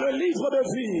life. Dans le livre de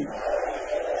vie.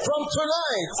 From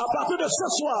tonight. À partir de ce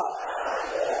soir.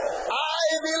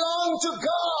 I belong to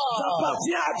God.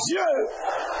 J'appartiens à Dieu.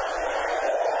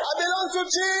 I belong to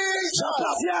Jesus.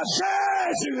 J'appartiens à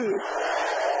Jésus.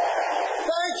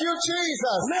 Thank you,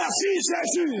 Jesus. Merci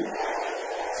Jésus.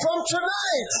 From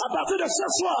tonight. À partir de ce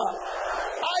soir.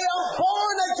 I am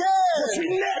born again. Je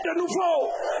suis né de nouveau.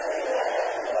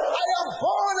 I am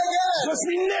born again. Je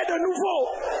suis né de nouveau.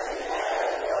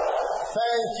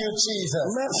 Thank you, Jesus,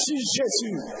 Merci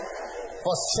Jésus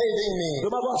for saving me. de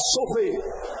m'avoir sauvé.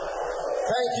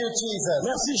 Thank you, Jesus,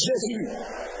 Merci Jésus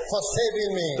for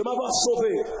saving me. de m'avoir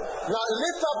sauvé. Now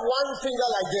lift up one finger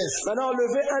like this. Maintenant,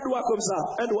 levez un doigt comme ça.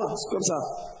 Un doigt comme ça.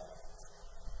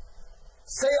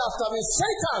 Say after me,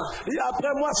 Satan, Et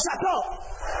après moi, Satan,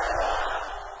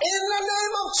 in the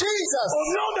name of Jesus. au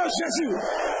nom de Jésus.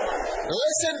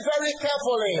 Listen very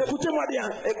carefully. Écoutez-moi bien.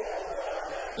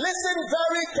 Listen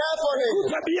very carefully.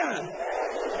 Écoutez bien.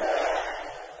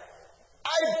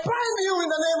 I bind you in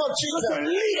the name of Je Jesus. te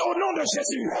lie au nom de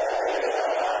Jésus.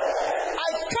 I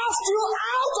cast you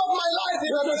out of my life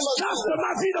in the Je name of chasse Jesus. de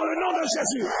ma vie dans le nom de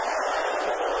Jésus.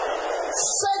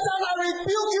 Satan, I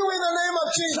rebuke you in the name of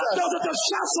Jesus. Satan, je te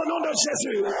chasse au nom de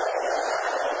Jésus.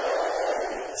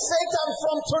 Satan,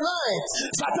 from tonight,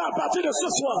 Satan, à partir de ce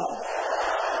soir,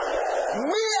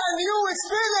 me and you is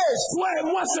finished. toi et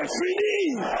moi, c'est fini.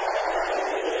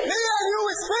 Me and you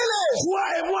is finished. Toi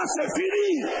et moi, c'est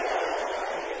fini.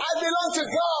 I belong to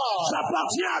God.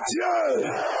 J'appartiens à Dieu.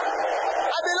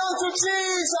 I belong to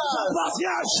Jesus.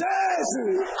 J'appartiens à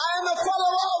Jésus. I am a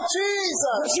follower of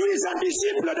Jesus. Je suis un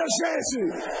disciple de Jésus.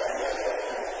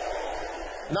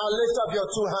 Now lift up your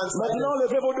two hands. Like Maintenant,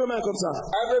 levez vos deux mains comme ça. this.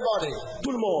 Everybody.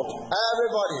 Tout le monde.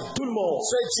 Everybody. Tout le monde.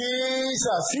 Say,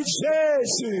 Jesus, Dis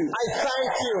Jésus. I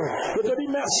thank you. Je te dis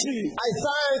merci. I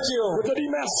thank you. Je te dis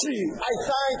merci. I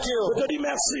thank you. Je te dis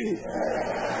merci.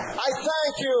 I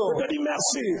thank you. Je te dis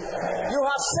merci. You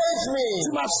have saved me.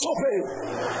 Tu m'as sauvé.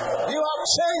 You have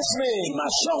changed me. Tu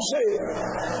m'as changé.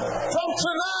 From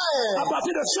tonight. À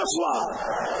partir de ce soir.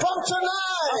 From À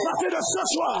tonight. partir de ce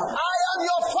soir. I am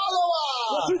your follower.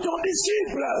 Je suis ton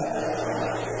disciple.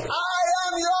 I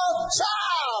am your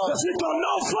child. Je suis ton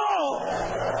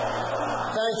enfant.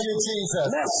 Thank you, Jesus.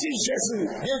 Merci Jésus.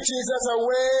 Give Jesus a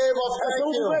wave of Est-ce que thank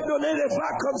vous you. pouvez donner des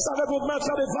vagues comme ça avec vos mains,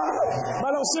 faire des vagues?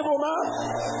 Balancez vos mains.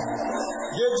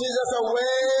 Give Jesus a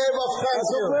wave of thank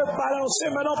Est-ce que you. vous pouvez balancer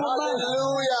maintenant vos mains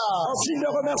Hallelujah. en signe de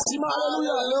remerciement?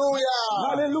 Alléluia. Hallelujah.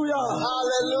 Alléluia.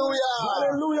 Hallelujah.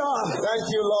 Alléluia. Thank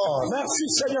you, Lord. Merci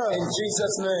Seigneur. In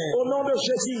Jesus' name. Au nom de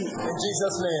Jésus. In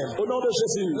Jesus' name. Au nom de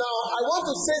Jésus. Now, I want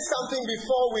to say something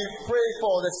before we pray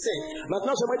for the sick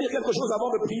Maintenant, j'aimerais dire quelque chose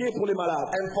avant de prier pour les malades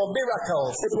and for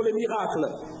miracles. et pour les miracles.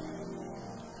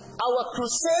 Our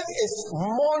crusade is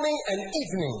morning and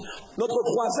evening, Notre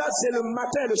croisade, c'est le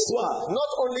matin et le soir. not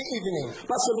only evening.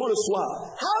 Pas seulement le soir.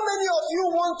 How many of you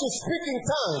want to speak in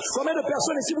tongues? Combien de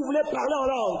personnes ici vous voulez parler en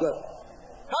langue?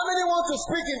 How many want to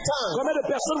speak in tongues? Combien de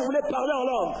personnes vous voulez parler en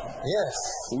langue? Yes.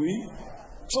 Oui.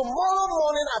 Tomorrow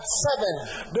morning at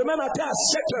 7, Demain matin à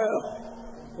 7 heures,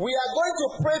 we are going to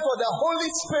pray for the Holy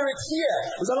Spirit here.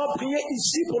 nous allons prier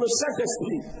ici pour le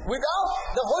Saint-Esprit. Without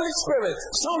the Holy Spirit,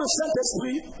 Sans le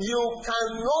Saint-Esprit, you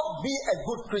cannot be a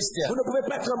good Christian vous ne pouvez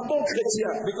pas être un bon chrétien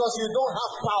because you don't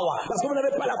have power. parce que vous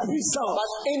n'avez pas la puissance.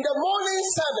 But in the morning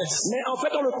service, Mais en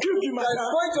fait, dans le culte du there's matin,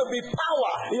 going to be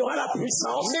power, il y aura la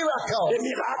puissance, miracles, les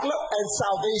miracles and et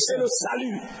salvation. le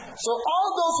salut. So all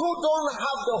those who don't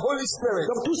have the Holy Spirit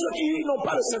Donc tous ceux qui n'ont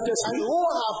pas le and Saint-Esprit who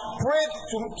have prayed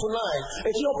tonight,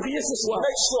 et qui ont prié ce soir,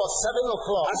 make sure 7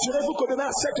 o'clock. assurez-vous que demain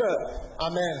à 7 heures,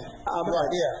 Amen. Amen. You are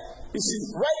here. ici.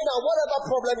 Right now, whatever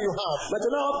problem you have,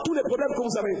 Maintenant, tous les problèmes que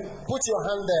vous avez, put your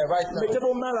hand there right now. mettez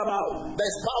vos mains là-bas.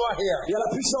 There's power here. Il y a la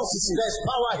puissance ici. There's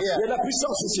power Il y here. a la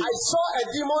puissance ici. I saw a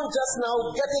demon just now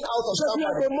getting out of J'ai vu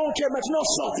un somebody. démon qui est maintenant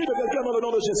sorti de quelqu'un dans le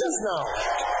nom de Jésus. Just now.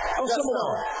 En ce Just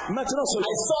moment, now. maintenant I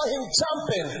seulement. saw him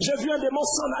jumping J'ai vu un démon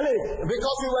s'en aller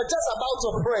because we were just about to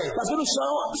pray. parce que nous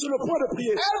sommes sur le point de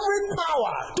prier. Every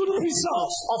power Toute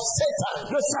puissance of Satan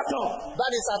de Satan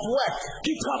that is at work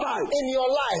qui travaille in your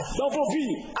life, dans vos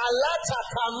vies, Alata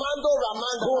Kamando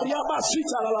Ramanda,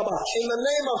 in the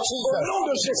name of au Jesus, nom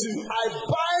de Jésus, I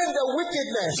bind the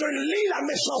wickedness. je lis la I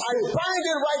méchanceté. bind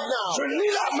it right now. Je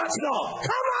lis là maintenant.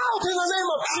 Come out in the name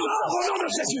of Alors, Jesus. au nom de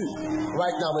Jésus.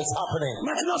 Right now it's happening.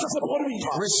 Maintenant, ça se produit.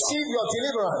 Receive your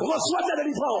deliverance Reçois ta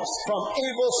délivrance. from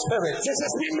evil spirits. Des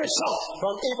esprits méchants.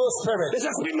 From evil spirits. Des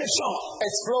esprits méchants.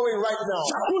 It's flowing right now.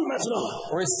 Ça coule maintenant.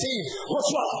 Receive.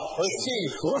 Reçois. Receive.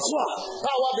 Reçois.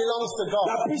 Power belongs to God.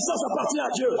 La puissance appartient à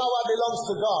Dieu. Power belongs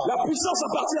to God. La puissance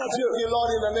appartient à Dieu. Thank you, Lord,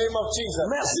 in the name of Jesus.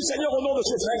 Merci Seigneur au nom de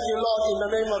Jésus. Thank you, Lord, in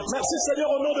the name of Jesus. Merci Seigneur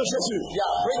au nom de Jésus.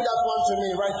 Yeah, bring that one to me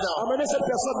right now. Amenez cette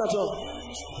personne maintenant.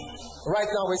 Right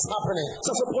now it's happening. Ça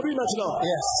se produit maintenant.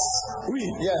 Yes. Oui.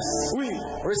 Yes. Oui.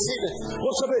 Receive it.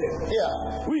 Recevez. Here.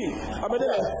 Oui.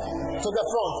 Amenez-les. To the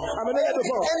front. Amenez-les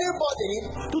devant. Anybody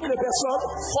Toutes les personnes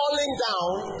falling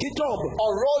down qui tombent or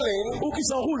rolling ou qui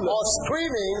s'enroulent or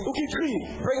screaming, ou qui crient,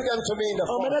 bring them to me in the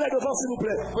front. emmenez-les devant s'il vous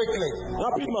plaît. Quickly.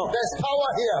 Rapidement. There's power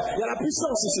here. Il y a la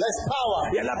puissance ici. There's power.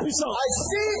 Il y a la puissance. I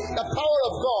see the power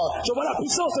of God Je vois la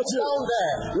puissance de Dieu. down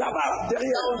there. Là-bas,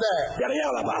 derrière. Down there.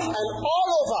 Derrière là-bas. And all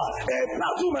over. Et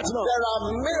partout maintenant. There are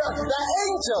miracles. There are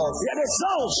angels. Il y a des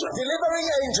anges. Delivering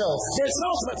angels. Des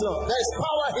anges maintenant. There's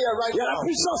power here right Il y a now. la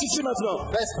puissance ici maintenant.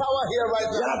 There's power here right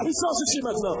Il y a now. la puissance ici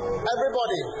maintenant.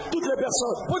 Everybody, Toutes les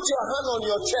personnes. put your hand on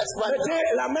your chest right now. Mettez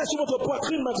la main sur votre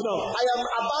poitrine maintenant. I am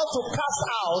about to cast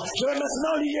out Je vais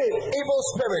maintenant lier evil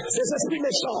spirits les esprits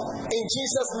méchants. in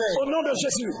Jesus' name. Au nom de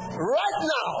Jésus. Right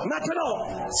now, Maintenant,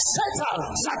 Satan,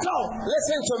 Satan,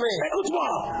 listen to me. écoute-moi.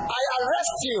 I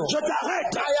arrest you. Je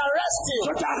t'arrête. I arrest you.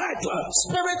 Je t'arrête.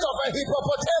 Spirit of a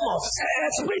hippopotamus.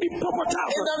 Esprit d'hippopotame.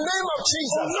 In the name of Au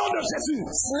Jesus. nom de Jésus.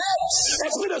 Snakes.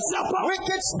 Esprit de serpent.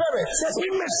 Wicked spirits.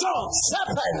 Esprit méchant.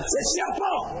 Serpents. Les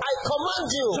serpents. I command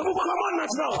you. Je vous commande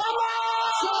maintenant. Come on!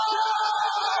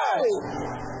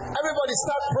 Everybody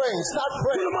start praying. Start Tout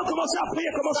praying. le monde commence à prier.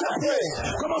 Commencez à prier.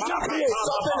 Commencez à prier.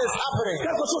 Something is happening.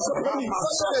 Quelque chose se produit.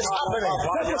 Something is happening.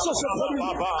 Quelque chose se produit.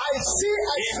 I see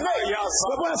a snake.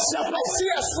 Je vois un serpent. I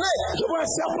see a snake. Je vois un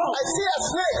serpent. I see a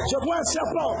snake. Je vois un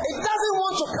serpent. It doesn't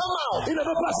want to come out, Il ne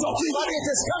veut pas sortir. but it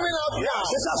is coming out now.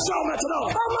 Et ça sort maintenant.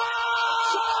 Come on!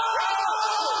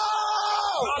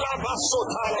 In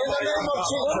the name of Au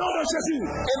Jesus. nom de Jésus.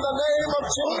 In the name of Au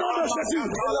Jesus. nom de Jésus.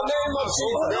 In the name of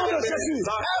Au nom de Jesus. Jésus.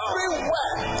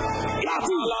 Everywhere.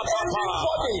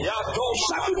 Everybody.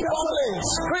 Chaque personne Falling,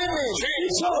 screaming,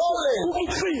 qui rolling. ou qui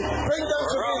crie. Bring them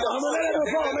to me. Emmenez-les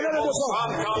devant. Emmenez-les devant.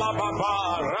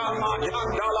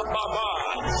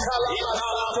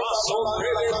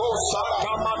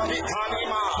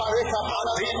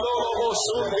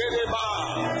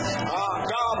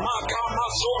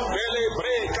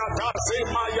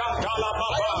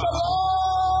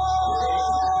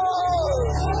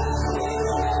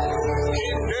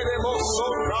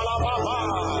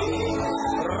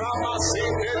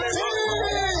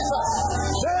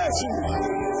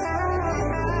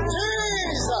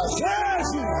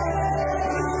 Jésus.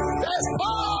 There's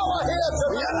power here Il y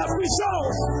tonight. a la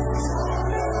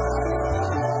puissance.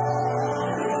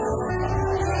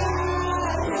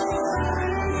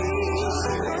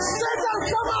 Satan,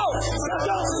 come out!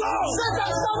 Satan sort.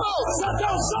 Satan, come out!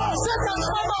 Satan sort. Satan,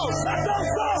 come out! Satan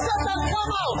sort. Satan,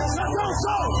 come out! Satan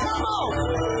sort. Come out!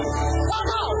 Come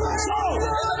out! Sort.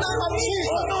 In the name of Au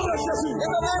Jesus! nom de Jésus. In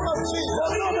the name of Jesus!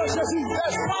 Au nom de Jésus.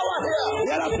 There's power here! Il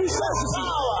y a la puissance ici.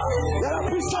 Il y a la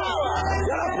puissance. Il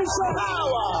y a la puissance.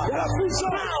 Il y a la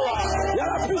puissance. Il y a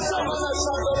la puissance.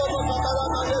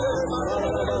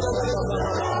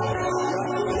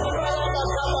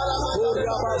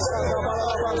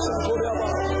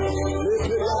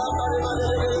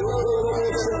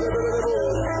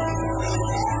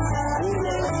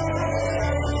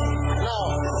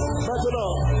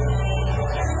 Maintenant,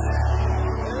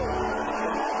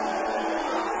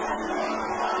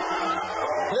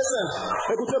 Listen,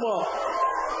 écoutez-moi.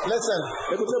 listen.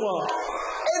 Écoutez-moi.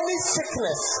 Any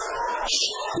sickness,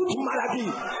 Toute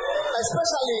maladie,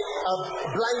 especially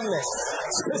blindness,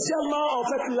 spécialement en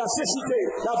fait la cécité,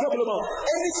 l'aveuglement,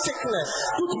 any sickness,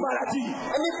 toute maladie,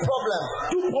 any problem,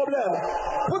 tout problème,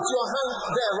 put your hand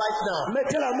there right now.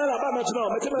 mettez la main là-bas maintenant.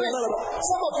 Mettez la main là-bas.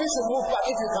 Some of you should move back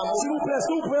if you can move. S'il vous plaît, est-ce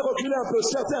que vous pouvez reculer un peu?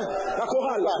 Certains, la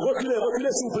chorale, reculez,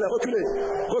 reculez s'il vous plaît, reculez,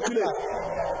 reculez,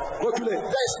 reculez.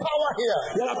 There's power here.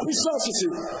 Il y a la puissance ici.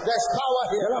 There's power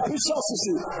Il y here. a la puissance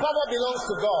ici. Power belongs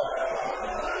to God.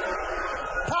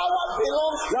 Power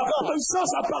belongs to La God.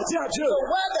 puissance appartient à Dieu. So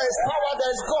where there is power,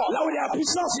 there is God. Là où il y a la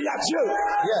puissance, il y a Dieu.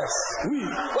 Yes. Oui.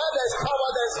 Where there is power,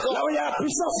 there is Là God. où il y a la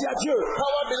puissance, il y a Dieu.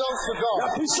 Power belongs to God.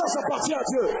 La puissance appartient à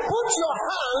Dieu. Put your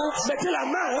hands Mettez la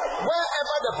main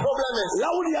wherever the problem is. là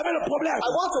où il y avait le problème. I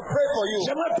want to pray for you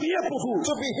J'aimerais prier pour vous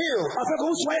to be healed. afin que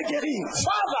vous soyez guéris.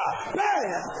 Father,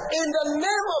 Père, in the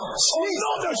name of au Jesus,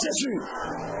 nom de Jésus,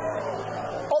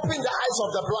 open the eyes of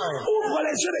the blind. ouvre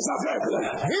les yeux des aveugles.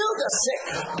 Heal the sick.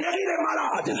 Guéris les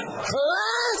malades.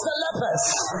 Cleanse the lepers.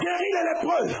 Guéris les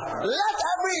lépreux. Let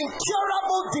every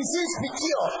incurable disease be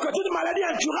cured. Que toute maladie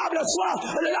incurable soit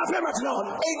lavée maintenant.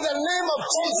 In the name of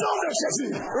Au Jesus, nom de Jésus,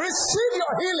 receive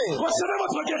your healing. recevez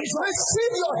votre guérison.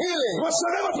 Receive your healing.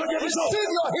 Recevez votre guérison.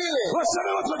 Receive your healing.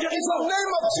 Recevez votre In guérison. the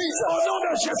name of Au Jesus. nom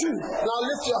de Jésus. Now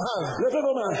lift your hand Levez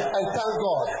vos mains and thank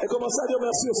God. et commencez à dire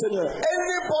merci au Seigneur.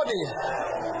 Anybody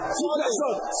toute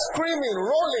personne screaming,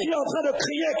 rolling, qui est en train de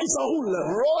crier, qui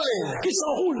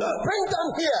s'enroule, bring them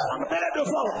here. amenez-les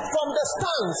devant. From the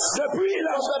stands, Depuis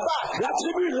from the back, la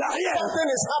tribune, l'arrière, something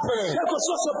is happening. quelque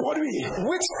chose se produit.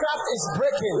 Witchcraft is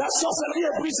breaking. La sorcellerie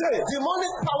est brisée.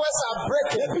 Demonic powers are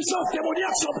breaking. Les puissances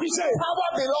démoniaques sont brisées. Power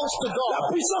belongs to God. La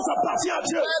puissance appartient à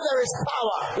Dieu. Where there is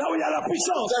power, Là où il y a la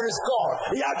puissance, there is God.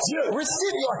 il y a Dieu.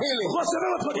 Receive your healing. Recevez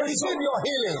votre guérison. Receive your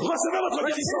healing. Recevez votre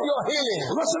guérison. Receive your healing.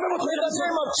 Recevez votre In the guérison.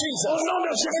 name of Jesus. Au nom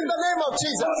de In Jésus. the name of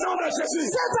Jesus. Au nom de Jésus.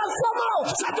 Satan, come out.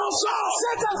 Satan sort.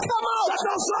 Satan, come out.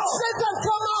 Satan sort. Satan,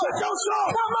 come out. Satan sort.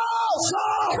 Come out.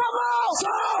 Sort. Come out.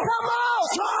 Sort. Come out.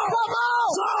 Sort. Come out.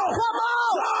 Sort. Come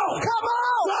out. Sort. Come out.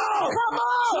 Sort. Come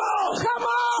out. Sort. Come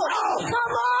out. Sort.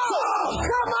 Come out. Sort.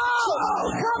 Come out.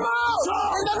 Sort. Come out. Sort.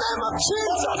 In the name of Au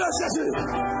Jesus. nom de Jésus.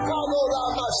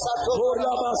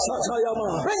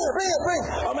 Bring.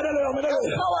 Amenez-le, amenez-le.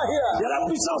 There's power Il here. y a la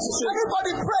puissance ici.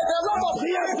 Everybody pray. There are a lot of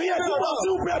Priez, priez, tout le monde,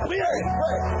 s'il vous plaît, priez.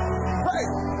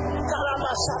 Pray.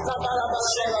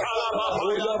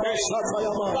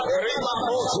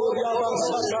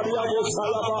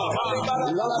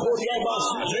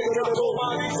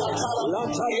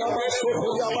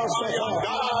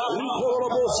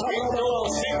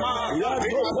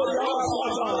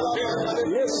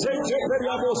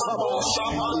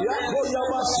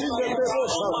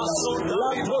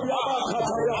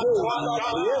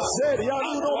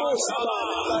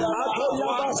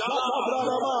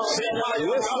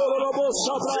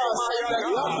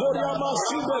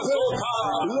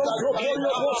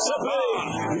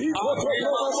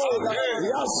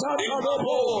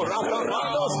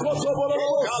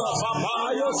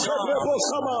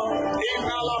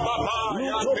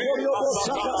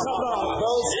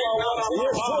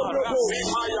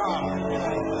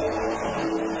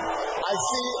 I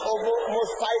see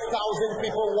almost 5,000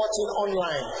 people watching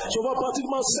online. Je vois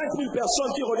pratiquement 5000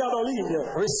 personnes qui regardent en ligne.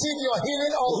 Receive your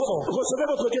healing also. Recevez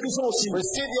votre guérison aussi.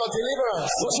 Receive your deliverance.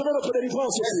 Recevez votre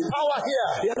délivrance aussi. There's power here.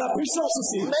 Il y a de la puissance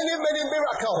ici. Many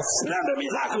miracles Plein de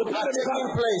miracles, plein are de taking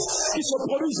miracles place. qui se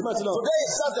produisent maintenant. Today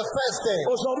is just the first day.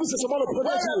 Aujourd'hui, c'est seulement le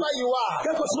premier jour. Wherever you are,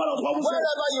 Quel que soit l'endroit où vous êtes,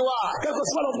 wherever you are, quel que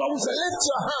soit l'endroit où vous êtes, lift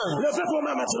your hand. levez vos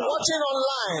mains maintenant. Watching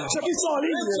online, Ceux qui sont en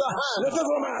ligne, Lift your hand. levez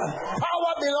vos mains.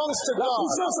 power belongs to La God.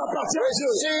 puissance appartient à Dieu.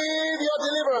 Receive your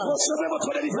deliverance. Recevez votre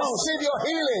délivrance. Receive your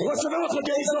healing. Recevez votre In the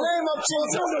guérison. name of Au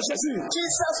Jesus. nom de Jésus.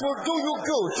 Jesus will do you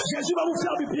good. Jésus va vous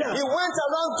faire du bien. He went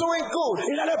around doing good.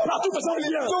 Il allait partout faisant du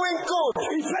bien. Doing good.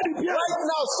 Il fait du bien. Right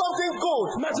now, something good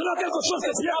Maintenant, quelque chose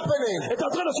de bien happening est en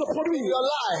train de se in produire your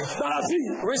life. dans la vie.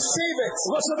 Receive it.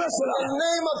 Recevez cela. In the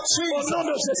name of Au Jesus, nom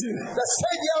de Jésus. the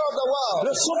Savior of the world.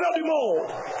 Le sauveur du monde.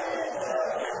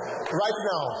 Right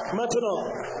now, Maintenant,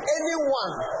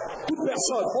 anyone toute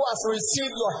personne who has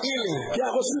received your healing, qui a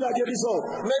reçu la guérison,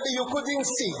 maybe you couldn't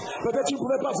see, peut-être tu ne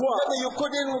pouvais pas voir, maybe you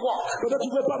couldn't walk, peut-être tu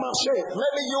ne pouvais pas marcher,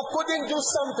 maybe you couldn't do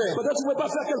something. peut-être tu ne pouvais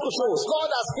pas faire quelque chose. God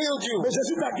has healed you Mais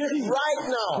Jésus t'a guéri. right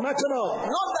now. Maintenant,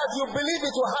 Not that you believe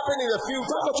it will happen in the tant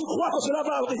future. que tu crois que cela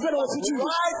va arriver dans le futur,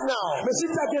 Right now, mais si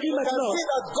tu t'as guéri you can maintenant, see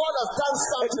that God has done et tu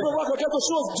something. peux voir que quelque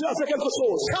chose, Dieu a fait quelque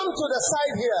chose. Come to the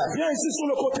side here. Viens ici sur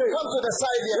le côté. Come to the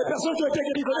side Les here. personnes qui ont été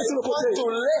guéries, venez I sur le want côté. to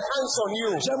lay hands on you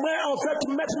J'aimerais en fait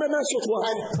mettre mes mains sur toi.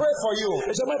 and pray for you.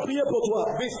 Et j'aimerais prier pour toi.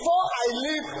 Before I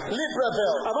leave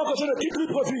Libreville, Avant que je ne quitte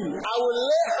Libreville, I will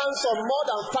lay hands on more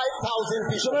than 5,000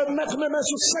 je people vais mettre mes mains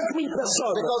sur 5000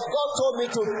 personnes. because God told me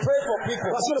to pray for people.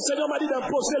 Parce que le Seigneur m'a dit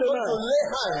d'imposer les To mains. lay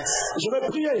hands Je vais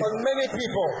prier on many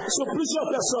people. sur plusieurs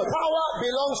personnes. Power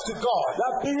belongs to God. La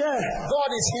prière, God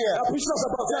is here. la puissance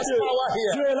appartient à Dieu. There's power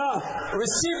here. Dieu est là.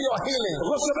 Receive your healing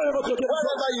Recevez votre guérison.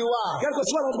 wherever you are. Quel que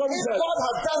soit l'endroit où If vous êtes. God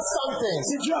has done something,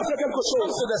 Si Dieu a fait quelque come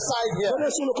chose, to the side here.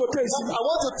 venez sur le côté ici. I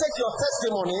want to take your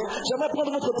testimony J'aimerais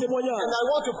prendre votre témoignage. and I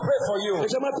want to pray for you. Et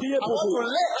j'aimerais prier I pour want vous. to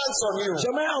lay hands on you.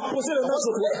 J'aimerais imposer les I mains want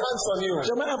sur to toi. lay hands on you.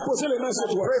 J'aimerais imposer les mains sur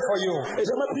toi. Pray for you. Et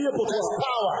j'aimerais prier pour toi. There's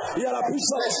power. Il y a la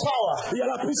puissance. There's power. Il y a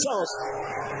la puissance.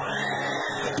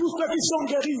 Tous ceux qui sont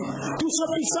guéris, tous ceux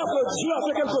qui savent que Dieu a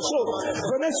fait quelque chose,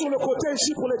 venez sur le côté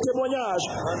ici pour les témoignages.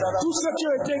 Tous ceux qui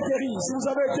ont été guéris, si vous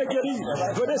avez été guéris,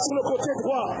 venez sur le côté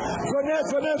droit. Venez.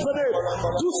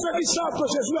 Tous ceux qui savent que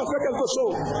Jésus a fait quelque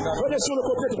chose, venez sur le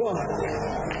côté droit.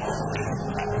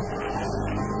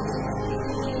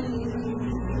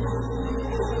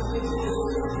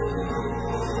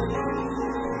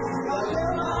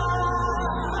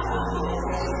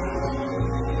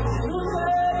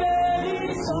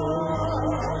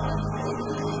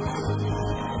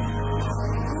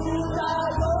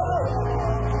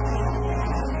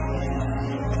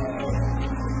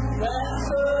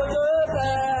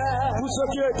 Tous ceux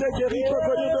qui ont été guéris peuvent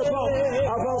venir devant.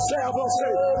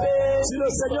 Avancez. Si le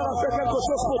Seigneur a fait quelque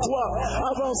chose pour toi,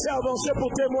 avancez pour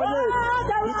témoigner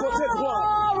du côté droit.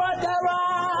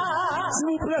 S'il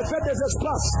vous plaît, faites des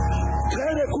espaces.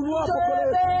 Créez des couloirs pour que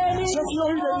ceux qui ont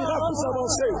eu des miracles puissent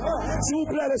avancer. S'il vous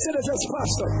plaît, laissez des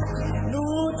espaces.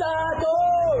 Nous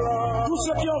t'adorons. Tous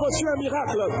ceux qui ont reçu un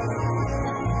miracle.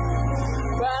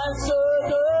 Prince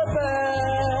de paix.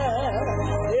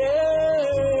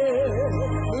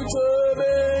 Nous te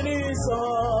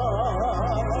bénissons.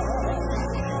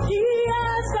 Qui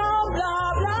est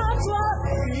semblable à toi?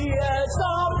 Qui est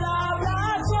semblable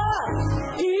à toi?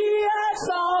 Qui est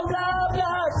semblable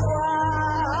à toi?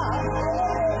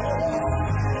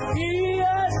 Qui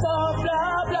est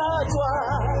semblable à toi?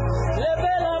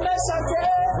 Levez la main, chantez.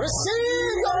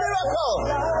 Receive your miracle.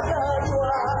 Semblable à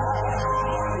toi.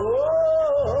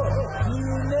 Oh,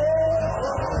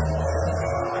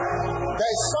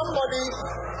 There is somebody,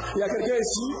 Il y a quelqu'un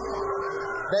ici.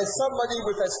 there is somebody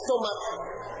with a stomach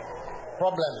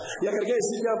problem. Il y a quelqu'un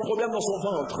ici qui a un problème dans son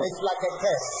ventre. It's like a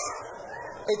curse.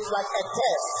 It's like a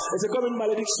curse. Et c'est comme une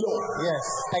malédiction. Yes,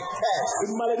 a curse.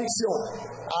 Une malédiction.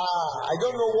 I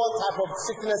don't know what type of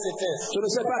sickness it is, Je ne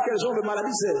sais pas quel genre de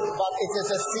maladie c'est. but it is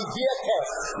a severe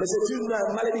curse. Mais c'est une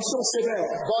malédiction sévère.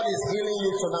 God is healing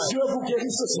you tonight. Dieu vous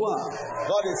guérit ce soir.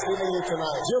 God is healing you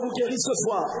tonight. Dieu vous guérit ce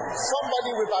soir.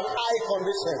 Somebody with an eye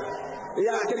condition. Et il y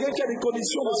a quelqu'un qui a des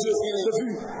conditions de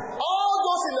vue. All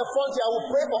those in the front here, I will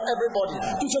pray for everybody.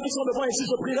 Tous ceux qui sont devant ici,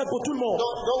 je prierai pour tout le monde.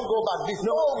 Don't go back.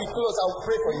 Before we close, I will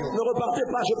pray for you. Ne repartez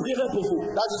pas, je prierai pour vous.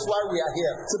 That is why we are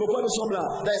here. C'est pourquoi nous sommes là.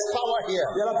 There's power here.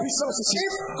 Il y a la puissance ici.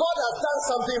 If God has done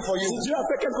something for you, Si Dieu a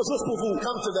fait quelque chose pour vous,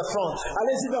 come to the front.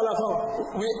 allez-y vers l'avant.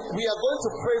 We are going to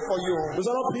pray for you. Nous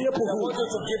allons prier pour I vous. want you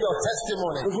to give your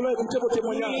testimony. Nous voulons écouter vos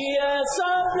témoignages. qui est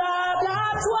semblable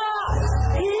à toi?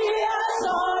 Qui est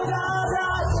semblable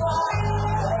à toi?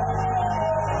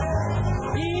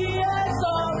 Qui est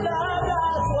semblable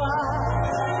à toi?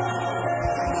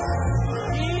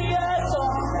 Qui est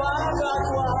semblable à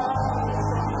toi?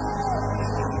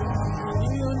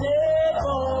 Il n'est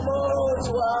comme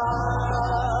toi.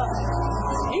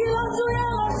 Il a tué,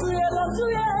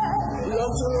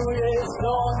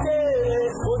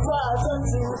 pour toi,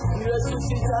 il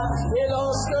ressuscita, et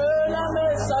lorsque la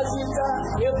messe s'agita,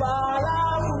 et par là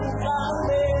vous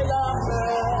clamez la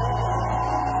paix.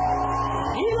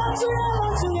 Il a tué,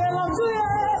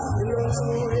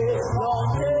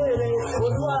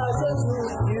 pour toi,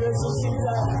 il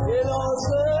ressuscita, et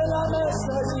lorsque la messe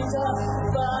s'agita,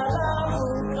 par là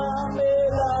vous clamez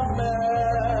la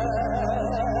paix.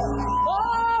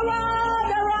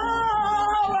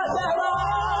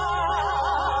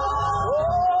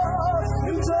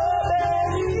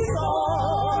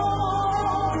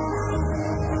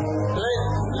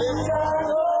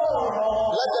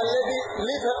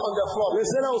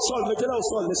 Laissez-la au sol, mettez-la au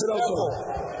sol, laissez-la au sol.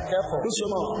 Careful.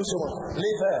 Doucement, doucement.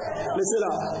 Leave her.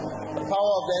 Laissez-la. The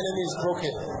power of the enemy is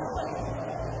broken.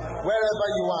 Wherever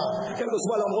you are, Quel que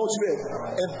soit l'endroit où tu es.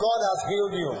 if God has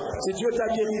healed you, Si Dieu t'a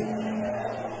guéri,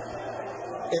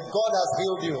 if God has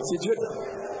healed you, si Dieu...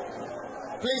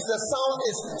 please, the sound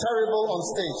is terrible on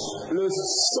stage. Le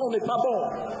son n'est pas bon.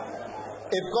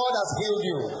 If God has healed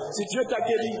you, Si Dieu t'a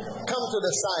guéri, come to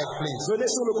the side, please. venez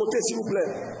sur le côté, s'il vous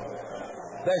plaît.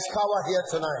 There is power here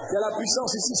tonight. Il y a la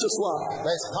puissance ici ce soir. There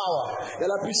is power. Il y a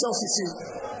la puissance ici.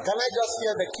 Can I just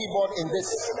hear the keyboard in this?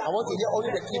 I want to hear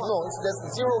only the keyboard. No, there's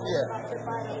zero here.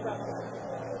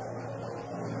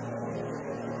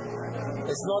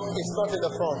 It's not in the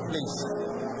front, please.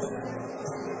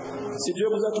 Si Dieu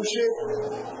vous a touché,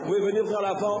 vous pouvez venir vers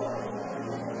l'avant.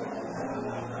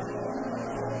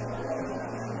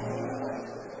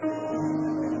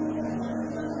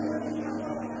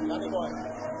 Danny boy.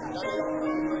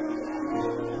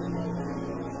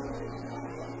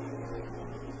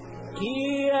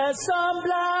 Qui est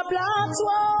semblable à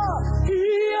toi? Qui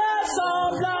est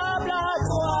semblable à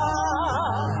toi?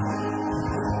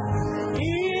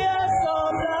 Qui est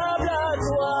semblable à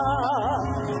toi?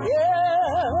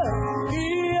 Yeah. Qui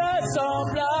est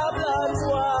semblable à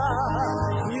toi?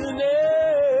 Il n'est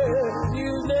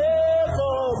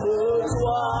comme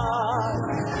toi.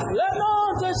 Le nom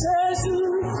de Jésus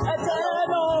est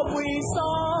un nom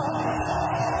puissant.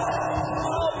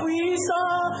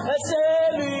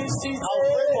 I'll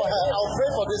pray for her. I'll pray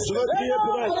for this. Je veux prier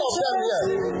pour elle. All of them here.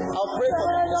 I'll pray for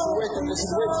them. This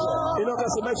is wait here. Et non, qu'à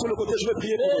se mettre sur le côté, je vais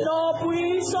prier pour Le elle. nom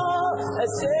puissant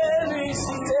est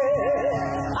celui-ci.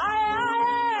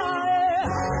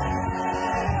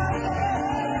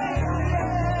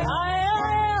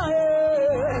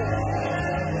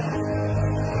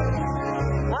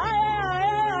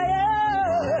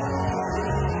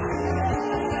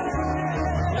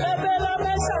 Levez la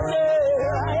main,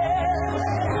 chantez.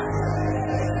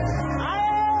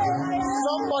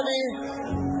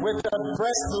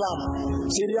 breast lump.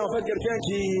 S'il y a en fait quelqu'un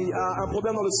qui a un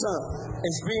problème dans le sein,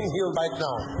 It's being healed right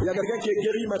now. il y a quelqu'un qui est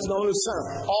guéri maintenant dans le sein.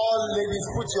 All ladies,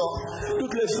 put your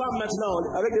Toutes les femmes maintenant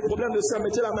avec des problèmes de sein,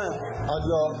 mettez la main on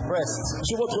your breast.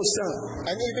 sur votre sein.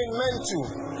 And even men too.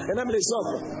 Et même les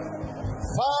hommes.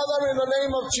 Father, in the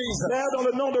name of Jesus, Père, dans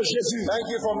le nom de Jésus, thank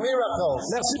you for miracles.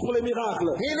 merci pour les miracles.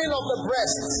 Healing of the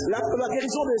breast, La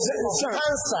guérison des seins,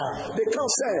 cancer, des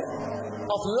cancers,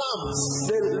 of lumps.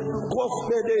 des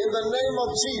In the name of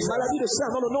Jesus, maladies de sein,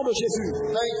 dans le nom de Jésus.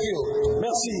 thank you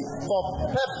Merci for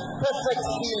perfect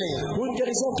healing. pour une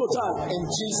guérison totale. In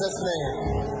Jesus' name.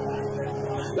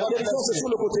 La guérison, c'est sur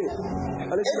le côté.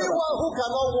 Allez-y là-bas. Anyone who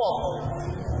cannot walk,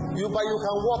 but you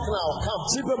can walk now. Come.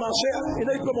 S'il peut marcher, il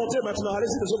peut monter maintenant.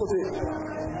 Allez-y de ce côté.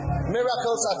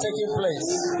 Miracles are taking place.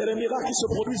 Il y a des miracles qui se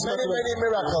produisent Many, maintenant. many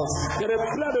miracles. Il y a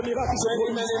plein de miracles qui se Many,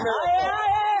 produisent. many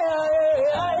miracles.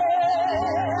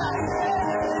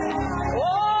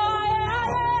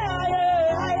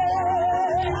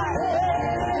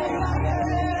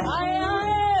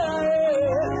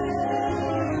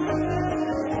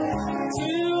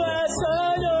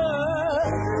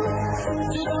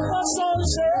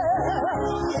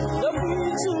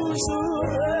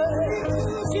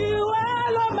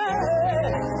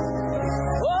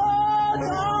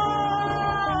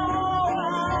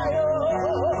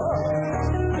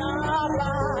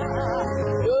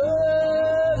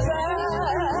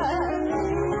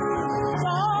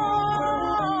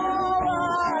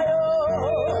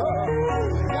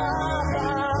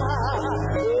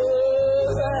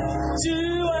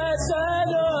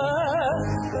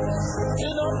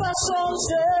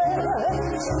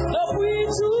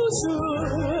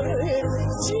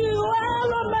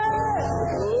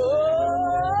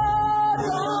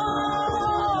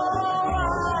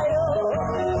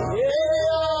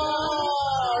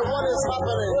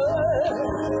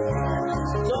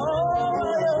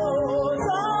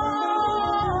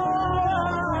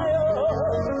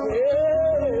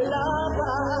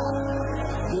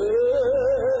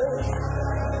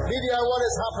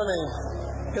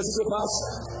 Qu'est-ce qui se passe?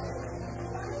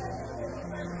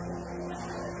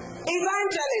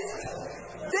 Evangelist,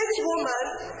 this woman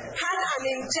had an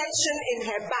injection in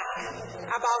her back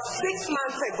about 6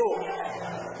 months ago.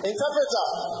 Interpreter.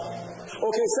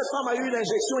 Ok, cette femme a eu une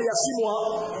injection il y a 6 mois.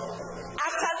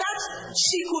 After that,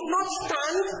 she could not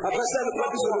stand. Après ça, elle ne peut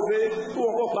plus se lever ou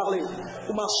encore parler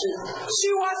ou marcher. She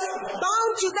was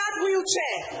bound to that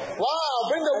wheelchair. Wow,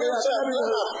 bring the wheelchair.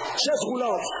 Chaise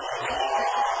roulante.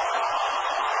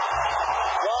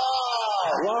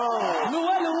 Wow.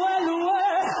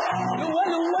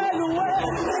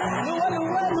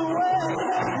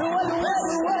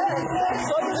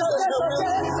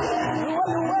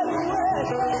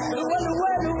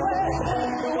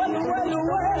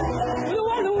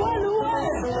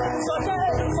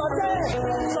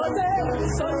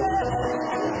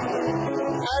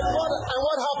 And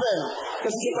what happened?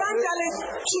 Evangelist,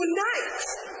 tonight,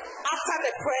 after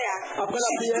the prayer, Après la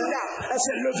she prière, stood up elle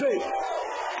s'est levée.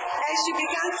 and she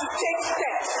began to take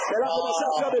steps. Elle a commencé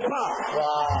à faire des pas.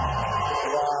 Wow.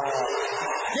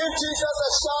 Give Jesus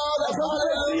a shout.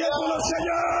 Priez pour le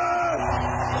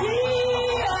Seigneur.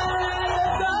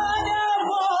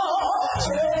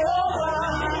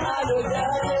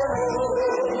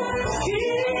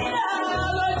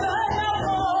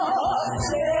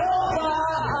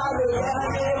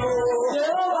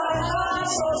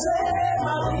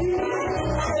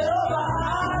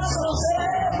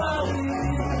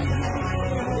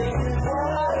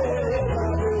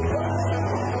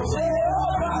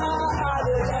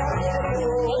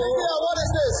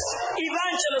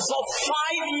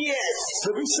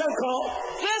 Depuis 5 ans,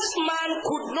 This man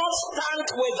could not stand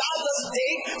without the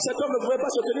stick cet homme ne pouvait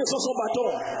pas se tenir sans son bâton.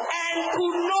 and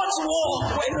could not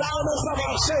walk without the Ça stick.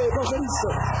 marchait, évangéliste.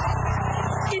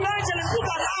 Evangelist, look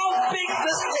at how big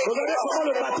this stick Regardez is. comment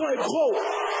le bâton est gros.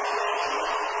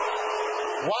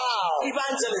 Wow.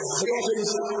 Evangelist,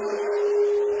 Évangéliste.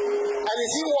 And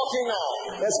is he walking now?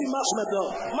 Est-ce qu'il marche maintenant?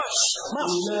 march.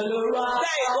 Marche. There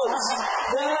he goes.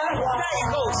 There he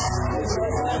goes.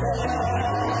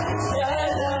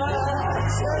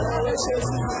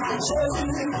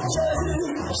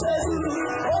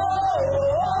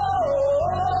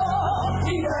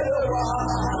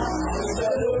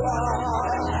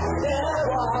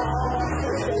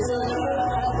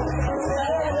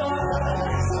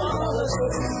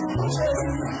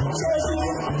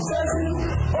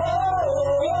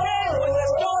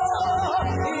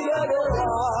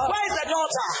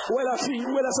 Où est la fille?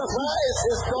 Où est sa fille?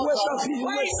 Où est sa fille?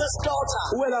 Where is his daughter?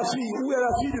 Où est la fille? Où est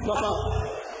la fille du papa?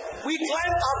 We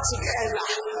climbed up together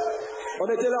On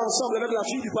était là ensemble avec la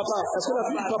fille du papa. Est-ce que la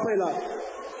fille du papa est là?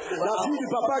 La fille du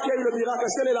papa qui a eu le miracle,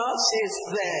 est-ce qu'elle est là? She's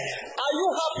there. Are you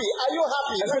happy? Are you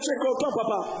happy? Est-ce que tu es content,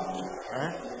 papa? Hein?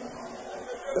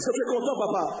 Est-ce que tu es content,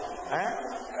 papa? Hein?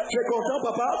 Tu es content,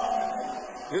 papa?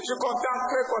 Je suis content,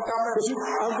 très content même.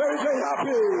 I'm very, very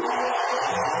happy.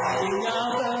 Il n'y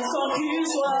a personne qui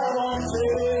soit comme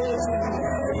Jésus.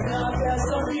 Il n'y a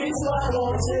personne qui soit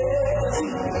comme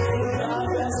Jésus. Il n'y a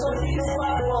personne qui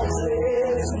soit comme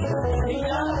Jésus. Il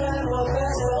n'y a vraiment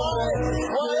personne.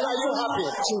 Why are you happy?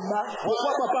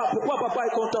 Pourquoi papa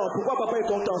est content? Pourquoi papa est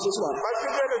content ce soir? Parce que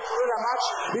je viens de trouver la marche.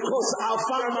 Because I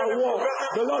found my walk.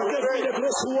 The Lord gave me the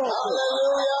grace to walk.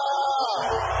 Hallelujah.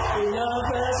 Il n'y a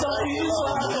personne qui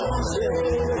soit comme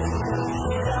Jésus.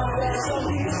 Il n'y a personne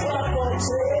qui soit comme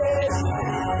Jésus.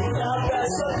 Il n'y a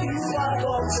personne qui soit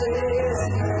comme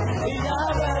Jésus. Il n'y a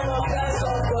vraiment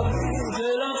personne comme lui. Je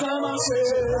l'entends marcher,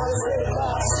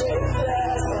 marcher,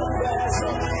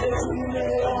 personne, et tous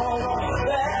les hommes,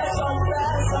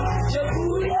 personne, je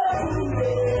voulais.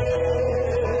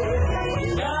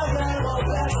 Il n'y a vraiment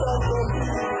personne comme lui.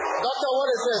 Doctor, what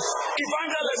is this?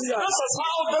 Evangelist, this is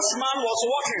how this man was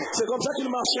walking. C'est comme ça qu'il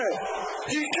marchait.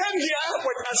 He came here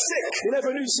with a stick. Il est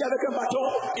venu ici avec un bâton.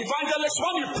 Evangelist,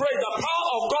 when you pray, the power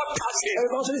of God touched him.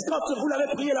 Évangéliste, quand vous l'avez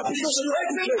prié, la puissance de Dieu est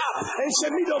touchée. Et il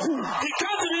s'est mis debout. He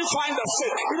can't even find the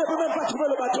stick. Il ne peut même pas trouver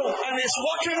le bâton. And he's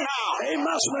walking now. Et il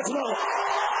marche maintenant.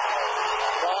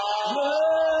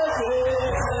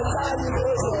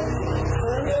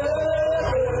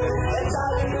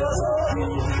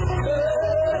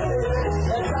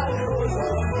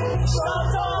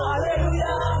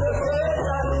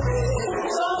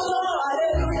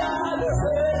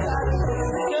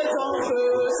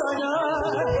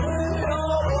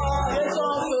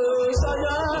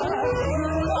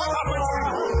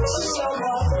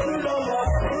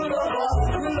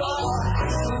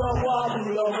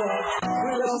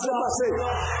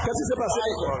 Qu'est-ce qui s'est passé?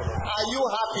 Are you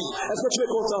happy? Est-ce que tu es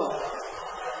content?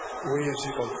 Oui, je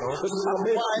suis content.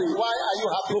 Why are you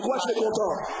happy? Pourquoi tu es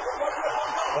content?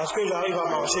 Parce que j'arrive à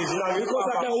marcher. Je n'arrive Because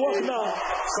pas I à can walk marcher now.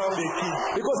 sans béquille.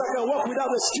 Because I can walk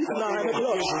without a stick now and a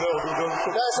cloth.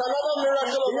 There's another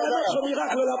miracle Il y a over un there. autre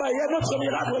miracle là-bas. Il y a un autre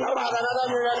miracle là-bas. There's another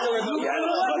miracle Il over y a there. un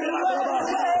autre miracle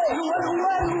là-bas.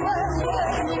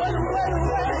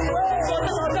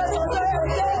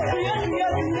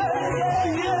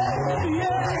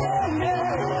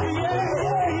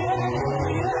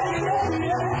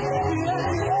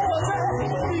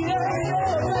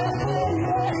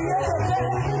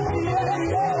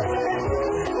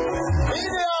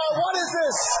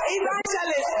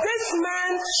 Evangelist, this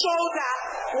man's shoulder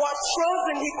was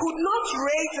frozen. He could not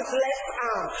raise his left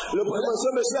arm. Ce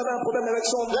monsieur avait un problème avec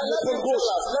son épaule gauche.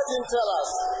 Let him tell us.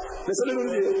 Laissez-le nous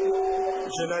le dire.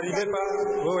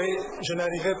 Je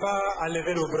n'arrivais pas à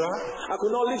lever le bras. I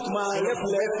could not lift my Je ne left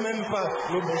leg. pouvais même pas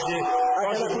le bouger.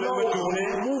 Quand je I could voulais me not tourner,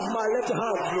 move my left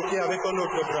hand. bloqué avec un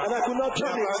autre bras. And I could not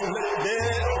turn it.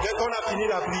 Dès qu'on a fini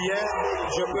la prière,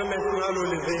 je peux maintenant le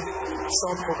lever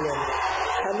sans problème.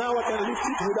 And now I can lift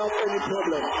it without any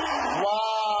problem. Wow.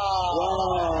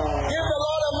 Wow. Give the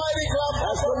Lord a mighty clap.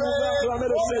 Est-ce que nous acclamons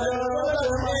le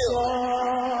Seigneur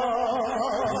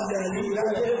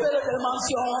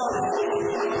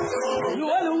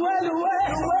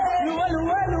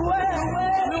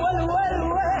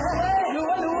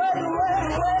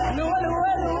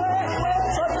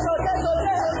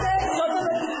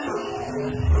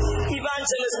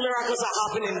Evangelist, miracles are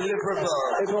happening in Libreville.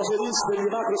 Évangéliste, les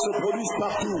miracles se produisent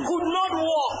partout. Could not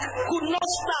walk, could not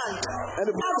stand. Elle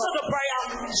ne pouvait After the prayer,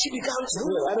 she began to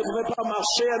walk. Elle ne pouvait pas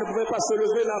marcher, elle ne pouvait pas se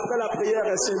lever, mais après la prière,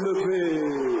 elle s'est levée.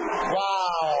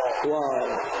 Wow. Wow.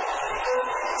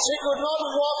 She could not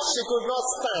walk, she could not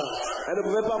stand. Elle ne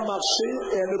pouvait pas marcher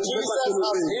et elle ne pouvait pas se Jesus has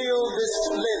lever. healed this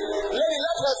lady. Lady,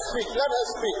 let her speak. Let her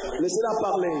speak. Laissez-la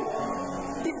parler.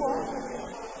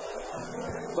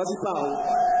 Vas-y, parle.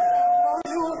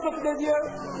 Bonjour, peuple de Dieu.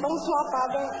 Bonsoir,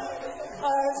 pardon.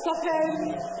 Ça fait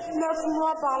 9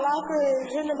 mois par là que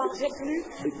je ne marchais plus.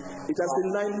 It has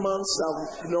been 9 months of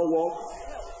no walk.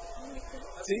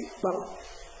 Si, parle.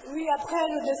 Oui, après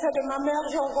le décès de ma mère,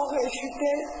 j'ai encore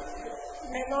chuté.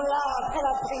 Maintenant là, après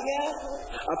la prière,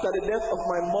 After the death of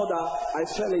my mother, I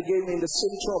fell again in the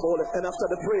same trouble. And after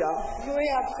the prayer, oui,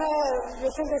 après, le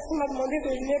Saint-Esprit m'a demandé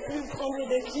de ne plus prendre les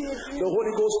béquilles. the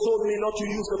Holy Ghost told me not to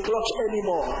use the clutch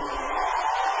anymore.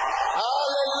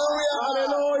 Hallelujah.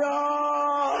 Hallelujah.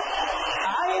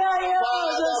 Aïe, aïe,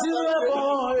 aïe, je suis le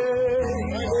bon.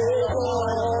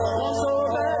 Mon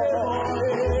sauveur est bon.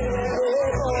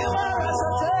 Il m'a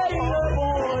racheté, il est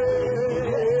bon.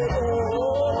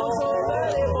 Mon sauveur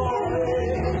est bon.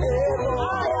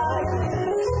 Aïe, aïe.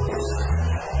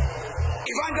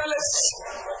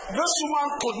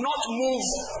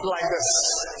 like this.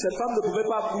 Cette femme ne pouvait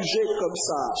pas bouger comme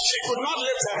ça. She could not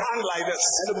lift her hand like this.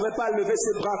 Elle ne pouvait pas lever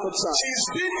ses bras comme ça. She's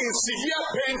been in severe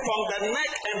pain from the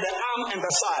neck and the arm and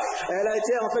the side. Elle a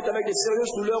été en fait avec des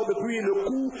sérieuses douleurs depuis le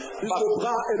cou jusqu'au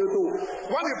bras et le dos.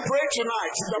 When we pray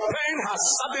tonight, the pain has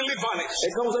suddenly vanished. Et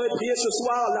quand vous avez prié ce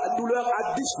soir, la douleur a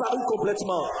disparu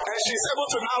complètement. And she's able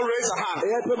to now raise her hand. Et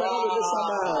elle peut maintenant lever sa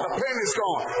main. The pain is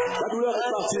gone. La douleur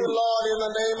est partie. Thank you, Lord, in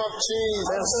the name of Jesus.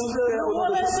 Merci, Père, au nom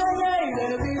de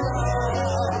Jésus.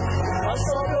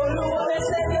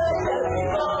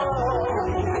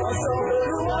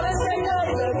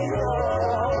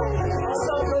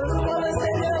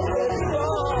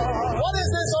 What is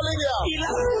this, Olivia?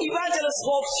 Evangelist,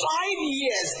 for 5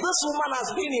 years, this woman has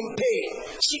been in pain.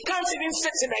 She can't even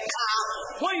sit in a car.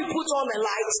 When you put on the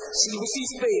lights, she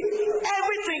receives pain.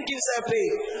 Everything gives her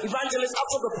pain. Evangelist,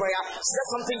 after the prayer, she said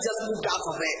something just moved out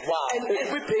of her. Wow. And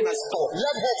every pain has stopped.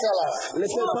 Let her tell us.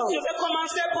 Laissez-le parler. Je vais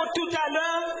commencer pour tout à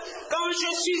l'heure. Quand je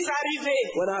suis arrivé,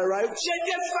 When I arrived,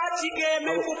 j'étais fatigué,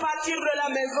 même pour partir de la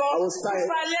maison. I was tired. Il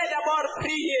fallait d'abord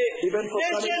prier. Even for Les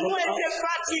coming genoux from étaient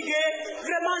fatigués.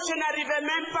 Vraiment, je n'arrivais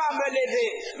même pas à me lever.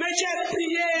 Mais j'ai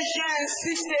prié, j'ai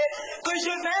insisté que je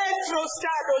vais être au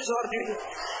stade aujourd'hui.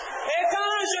 Et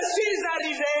quand je suis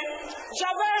arrivé,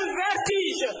 j'avais un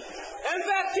vertige. Un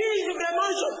vertige, vraiment,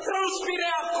 je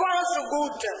transpirais à grosses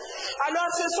gouttes. Alors,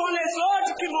 ce sont les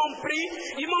autres qui m'ont pris,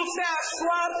 ils m'ont fait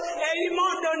asseoir et ils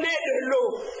m'ont donné de l'eau.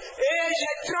 Et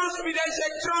j'ai transpiré.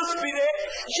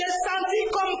 J'ai senti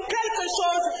comme quelque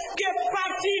chose qui est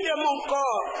parti de mon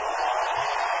corps.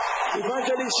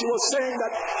 Evangelist, she was saying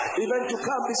that even to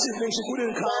come this evening, she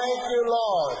couldn't come. Thank you,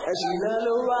 Lord. And she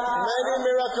Many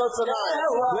miracles tonight.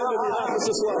 let me miracle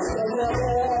ce soir.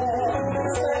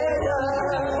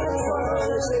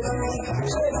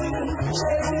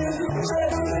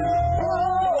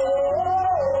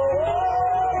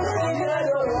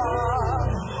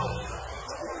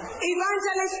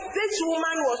 Evangelist, this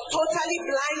woman was totally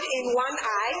blind in one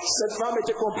eye Cette femme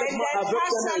était and complètement then aveugle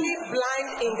d'un partially œil. blind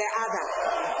in the other.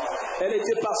 Elle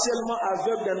était partiellement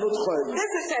aveugle d'un autre œil.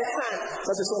 This is her son.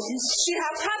 Ça, c'est son fils. She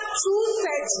has had 2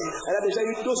 surgeries, Elle a déjà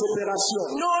eu 2 opérations.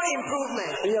 no improvement.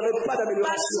 Et il n'y avait pas But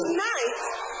d'amélioration. tonight,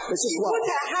 Mais ce she soir, put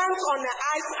her hands on her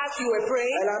eyes as you were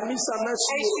praying, elle a mis sa main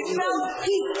sur and she felt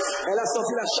heat. Elle a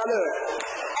senti la chaleur.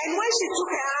 And when she took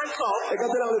her hands off, Et quand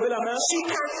elle a levé la main, she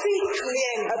can see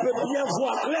clearly. elle peut bien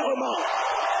voir clairement.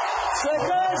 Ce que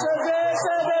je veux,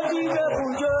 c'est de vivre pour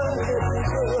Dieu.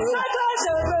 Ce que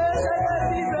je veux, c'est de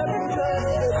vivre pour Dieu.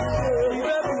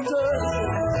 Vivre pour Dieu.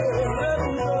 Vivre pour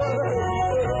Dieu.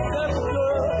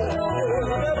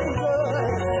 Vivre pour Dieu.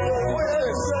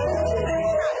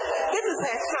 This is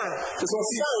her son. C'est son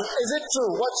fils. Son, is it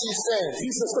true what she said?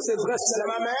 Fils, est-ce que c'est vrai? C'est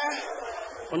ma mère.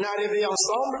 On est arrivés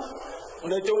ensemble. On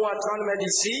était à 30 mètres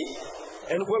d'ici.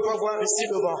 Elle ne pouvait pas voir ici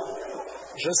devant.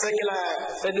 Je sais qu'elle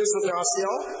a fait 2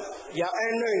 opérations. Il y a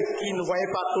un œil qui ne voyait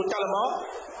pas totalement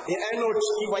et un autre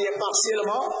qui voyait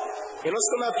partiellement. Et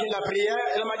lorsqu'on a fini la prière,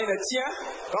 elle m'a dit, tiens,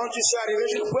 quand tu suis arrivé,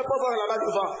 je ne pouvais pas voir là-bas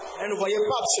devant. Elle ne voyait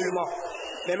pas absolument.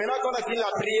 Mais maintenant qu'on a fini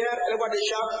la prière, elle voit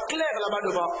déjà clair là-bas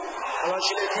devant. Alors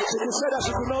je l'ai dit. She could say that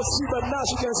she could not see, but now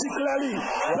she can see clearly.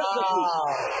 Perfectly.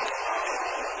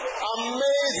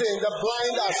 Amazing. The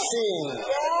blind are seeing.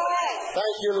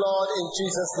 Thank you, Lord, in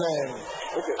Jesus' name.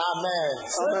 Amen.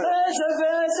 Ce que je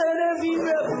veux, c'est de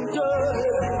vivre pour Dieu.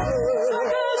 Ce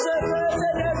que je veux,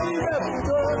 c'est de vivre pour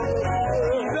Dieu.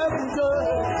 Vivre pour Dieu.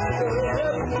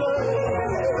 Vivre pour Dieu.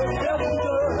 Vivre pour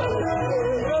Dieu.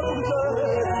 Vivre pour Dieu.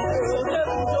 Sauter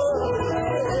pour Dieu.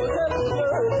 Sauter pour Dieu.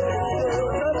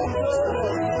 Sauter pour Dieu.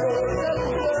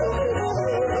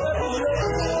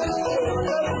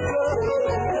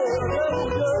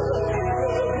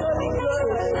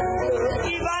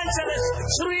 Evangelist,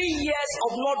 3 years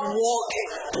of not walking.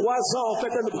 3 ans, en fait,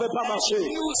 elle ne pouvait pas marcher.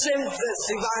 Using this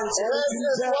evangelist.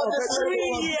 This is what this 3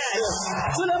 years.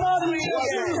 Tout le monde dit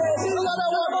Jésus. Tout le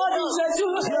monde dit Jésus.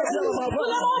 Tout le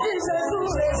monde dit Jésus.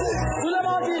 Tout le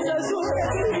monde dit Jésus.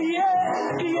 Priez,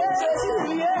 priez, Jésus,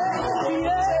 priez,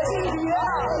 priez, Jésus, priez.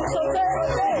 Sautez,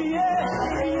 priez,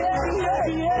 priez, priez,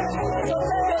 priez.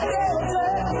 Sautez, sautez, sautez.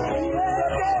 Priez,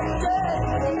 sautez,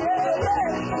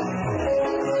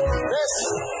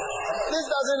 This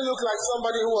doesn't look like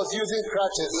somebody who was using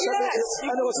crutches.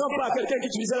 Elle ne ressemble pas à quelqu'un qui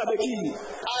utilisait la béquille.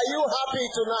 Are you happy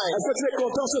tonight? Est-ce que tu es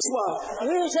content ce soir?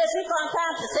 Oui, je suis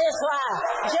contente ce soir.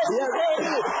 Je suis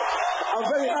guérie. I'm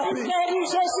very happy. Guérie,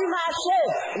 je suis marché.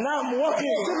 Now I'm Je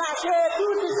walking. suis marché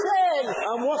toute seule.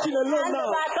 I'm walking alone Sans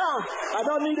now. bâton. I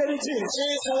don't need anything.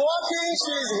 She's walking,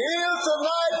 she's healed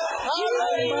tonight.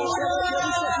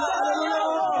 Hallelujah.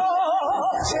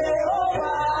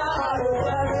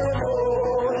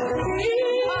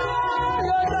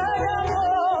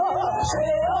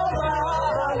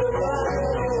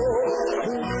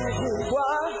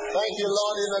 Thank you,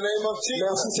 Lord, in the name of Jesus.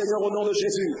 Merci Seigneur au nom de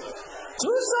Jésus.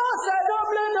 Tout ça c'est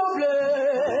double.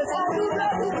 C'est double.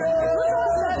 Tout ça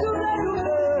c'est double.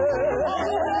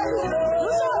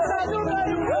 Tout ça c'est double.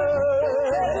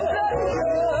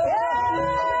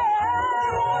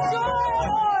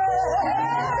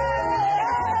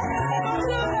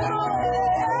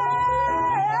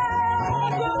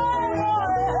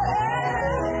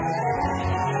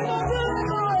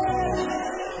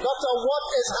 What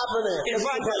is happening?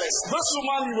 Evangelist, this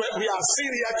woman we are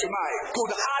seeing here tonight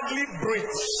could hardly breathe.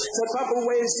 Cette femme que vous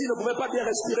voyez ici ne pouvait pas bien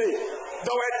respirer.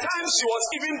 There were times she was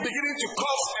even beginning to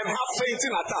cough and have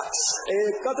fainting attacks. Et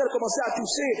quand elle commençait à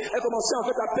tousser, elle commençait en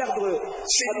fait à perdre.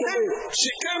 She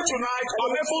came tonight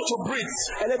unable to breathe.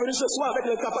 Elle est venue ce soir avec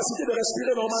l'incapacité de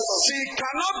respirer normalement. She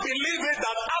cannot believe it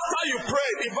that after you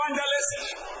prayed,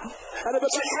 evangelist, elle ne peut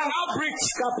she cannot breathe.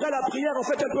 Qu'après la prière, en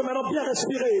fait, elle peut maintenant bien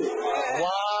respirer. Wow.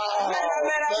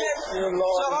 Thank you,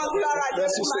 Lord.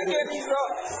 Merci, Seigneur.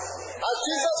 Has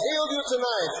Jesus healed you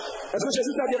tonight? Est-ce que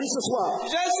Jésus t'a guéri ce soir?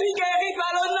 Je suis guéri par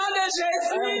le nom de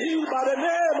Jésus. Healed by the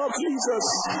name of Jesus.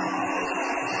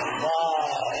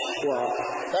 Wow.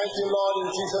 Thank you, Lord,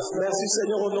 in Jesus' name. Merci,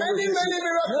 Seigneur, au nom de Jésus. Many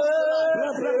miracles.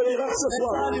 Plein de miracles ce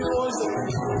soir.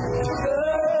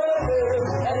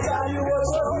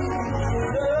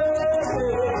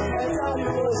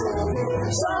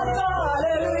 Chantons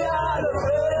Alléluia, le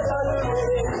feu est allumé.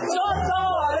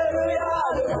 Chantons Alléluia,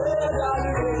 le feu est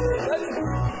allumé.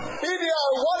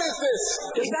 What is this?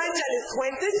 Evangelist,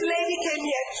 when this lady came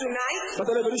here tonight, Quand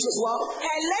elle est venue ce soir,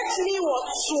 her left knee was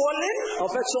swollen. en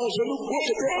fait, son genou gauche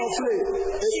était enflé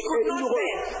et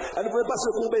douloureux. Elle ne pouvait pas se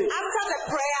courber. After the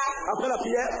prayer, après la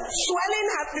prière, swelling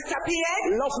has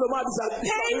disappeared. L'enflement a disparu.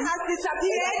 Pain has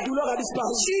disappeared. La douleur a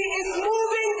disparu. She is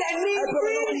moving the knee Elle peut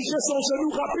freely. bouger son genou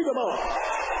rapidement.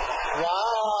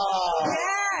 Wow.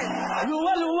 Yes.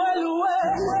 Loué, loué, loué.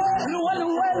 Loué,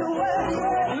 loué, loué.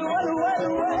 Loué, loué,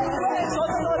 loué.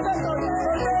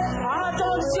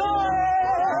 Attention.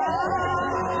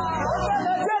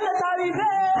 Le Dieu est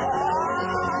arrivé.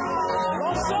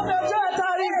 L'onction de Dieu est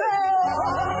arrivé.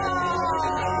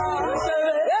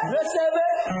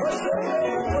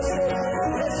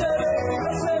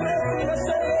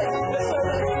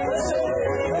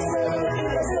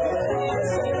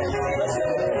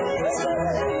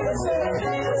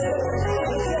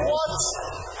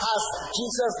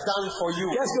 Jesus done for you?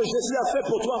 Qu'est-ce que Jésus a fait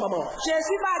pour toi, maman?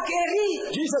 Jésus m'a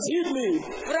guéri. Jesus healed me.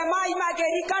 Vraiment, il m'a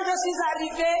guéri. Quand je suis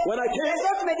arrivée, When I came, les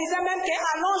autres me disaient même que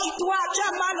allonge-toi, tu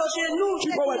as mal au genou.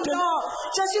 Non,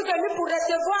 je suis venue pour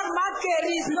recevoir ma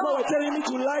guérison. People were telling me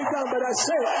to lie down, but I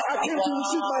said, I came to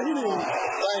receive my healing.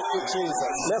 Thank you,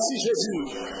 Jesus. Merci, Jésus.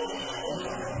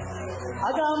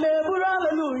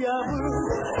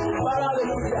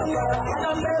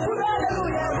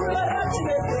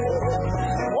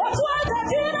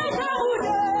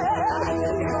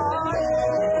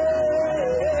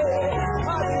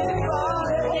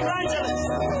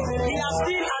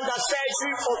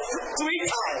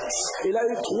 Il a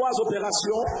eu 3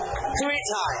 opérations. 3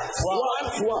 times. Wow. One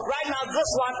fois. Right now,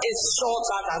 this one is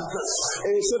shorter than this.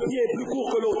 Et ce pied est plus court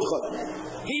que l'autre.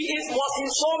 He was in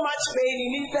so much pain, he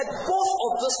needed both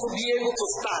of this to be able to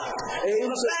stand. Et the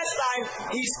first time,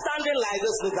 he's standing like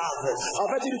this without this. En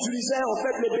fait, il utilisait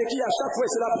les béquilles à chaque fois.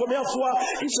 C'est la première fois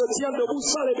qu'il se tient debout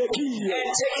sans les béquilles. And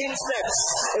taking steps.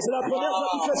 Et c'est la première fois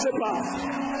qu'il fait ses pas.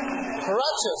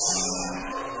 Crutches.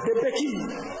 Des béquilles.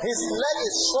 His leg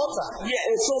is shorter. Yes.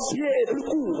 Et son pied est plus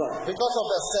court. Because of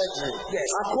the surgery. Yes.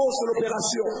 À cause de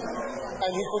l'opération. And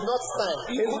he could not stand.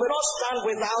 He could not stand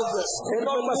without this. Il ne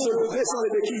peut pas se lever sans les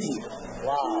béquilles.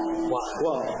 Wow. Wow.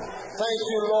 Wow. Thank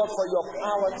you, Lord, for your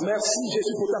power. Merci,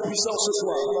 Jésus, pour ta puissance ce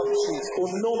soir. Au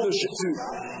nom de Jésus.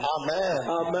 Amen.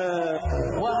 Amen.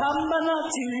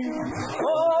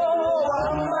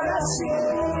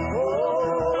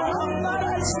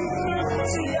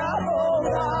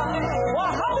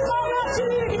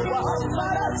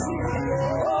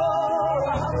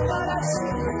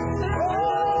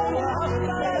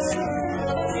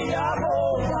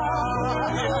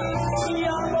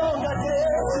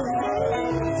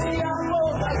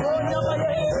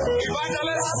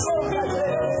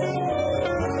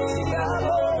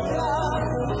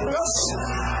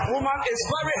 Is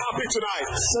very happy tonight.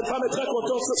 Cette femme est très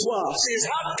contente ce soir. She's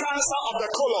had cancer of the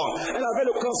colon. Elle avait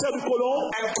le cancer du côlon.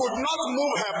 And could not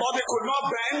move her body, could not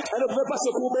bend. Elle ne pouvait pas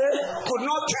se courber. Could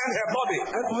not turn her body.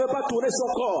 Elle ne pouvait pas tourner son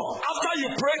corps. After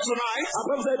you pray tonight,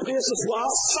 après vous avez prié ce soir,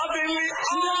 suddenly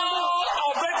all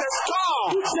of it is gone.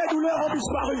 gone. Toutes ces douleurs ont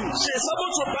disparu. She's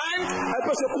able to bend. Elle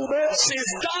peut se courber. She's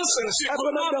dancing. She Elle could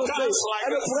peut même not danser. dance like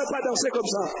Elle ne this. pourrait pas danser comme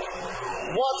ça.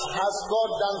 What has God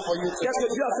done for you today? Qu'est-ce que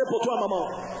Dieu a fait pour toi, maman?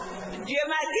 Dieu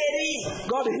m'a guéri.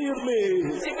 God healed me.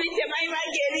 Subitement, il m'a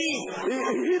guéri. He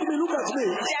healed me. Look at me.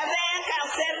 J'avais un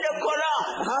cancer de colon.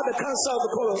 I had the cancer of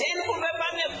the colon. Je ne pouvais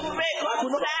pas me couvrir I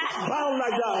could comme not ça. bound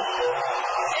like that.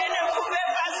 Je ne pouvais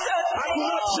pas I could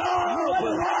not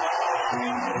sauter. jump.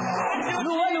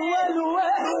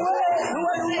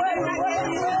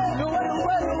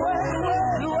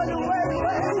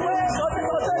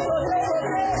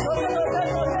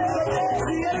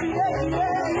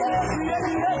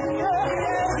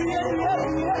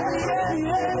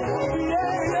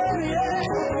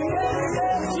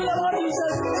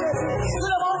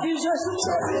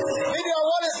 Lydia,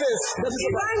 what is this?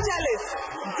 Evangelist,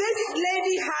 this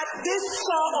lady had this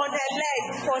sore on her leg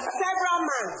for several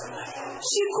months.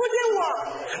 She couldn't walk.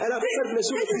 Elle avait cette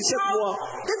blessure depuis 7 mois.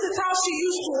 This is how she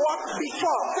used to walk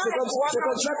before. C'est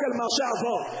comme ça qu'elle marchait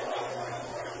avant.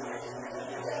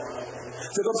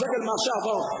 C'est comme ça qu'elle marchait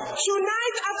avant.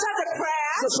 Tonight, after the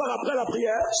prayer, Ce soir après la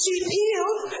prière, she's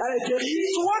healed. elle est guérie.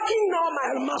 She's walking normal.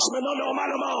 Elle marche maintenant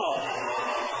normalement.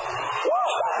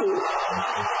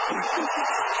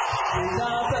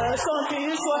 La personne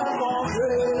qui soit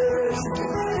mangée,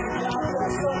 la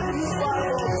personne qui soit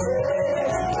mangée,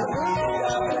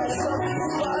 la personne qui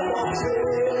soit mangée,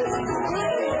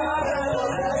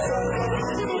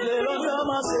 les longtemps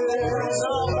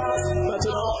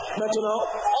Maintenant,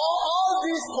 All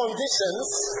these conditions,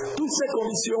 toutes ces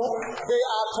conditions, they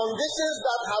are conditions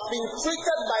that have been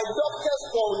treated by doctors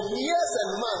for years and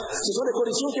months. ce sont des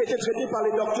conditions qui ont été traitées par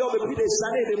les docteurs depuis des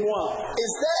années et des mois.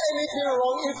 Is there anything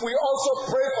wrong if we also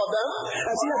pray for them?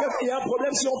 Est-ce qu'il y a un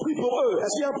problème si on prie pour eux?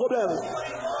 Est-ce qu'il y a un problème?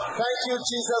 Thank you,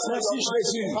 Jesus, for Merci your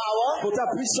Jésus power pour ta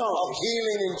of puissance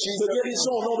healing in de Jesus' name.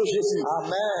 guérison au nom de Jésus.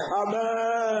 Amen.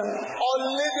 Amen.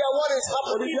 Olivia, what is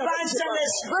happening?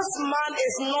 Evangelist, this man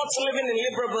is not living in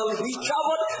Libreville. He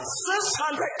traveled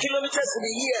 600 kilometers in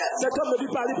a year. Cet homme ne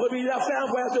vit pas à Libreville. Il a fait un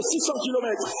voyage de 600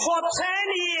 km. For 10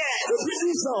 years. Depuis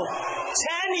 10 ans.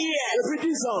 10 years.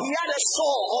 Depuis 10 ans. He had a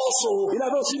sore also. Il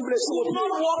avait aussi une blessure au Could pied.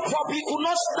 not walk properly, could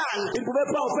not stand. Il ne pouvait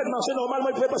pas en fait marcher normalement.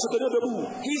 Il ne pouvait pas se tenir debout.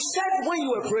 He said when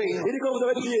you were praying, Il dit quand vous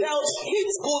avez prié, he felt heat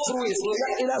go through his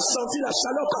leg. il a senti la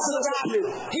chaleur passer dans ses pieds.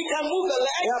 He can move the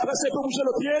leg. Et après, ça, il peut bouger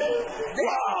le pied.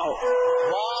 Wow!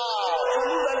 He can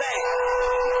move the leg.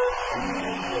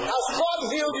 Has God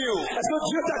healed you? Est-ce que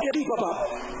Dieu t'a guéri, papa?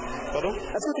 Pardon?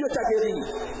 Est-ce que Dieu t'a guéri?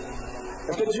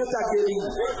 Est-ce que Dieu t'a guéri?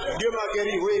 Dieu m'a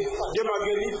guéri, oui. Dieu m'a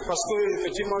guéri parce que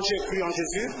effectivement j'ai cru en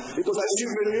Jésus. Et donc, je suis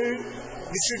venu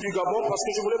d'ici du Gabon parce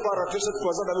que je voulais pas rater cette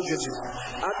croisade avec Jésus.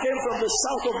 I came from the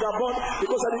south of Gabon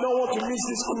because I did not want to miss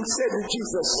this crusade with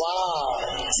Jesus.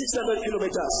 Wow. 600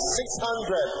 kilometers.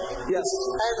 600. Yes.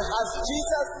 And has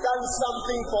Jesus done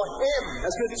something for him?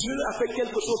 Est-ce que Dieu a fait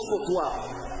quelque chose pour toi?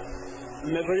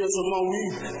 Merveilleusement, oui.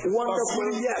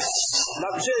 Wonderfully, yes.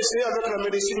 J'ai essayé avec la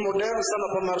médecine moderne, ça n'a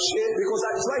pas marché. Because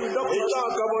I tried doctors. Étant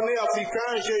Gabonais africain,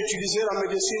 j'ai utilisé la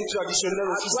médecine traditionnelle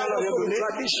aussi, ça n'a rien donné.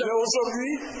 Mais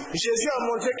aujourd'hui, Jésus a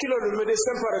montré qu'il est le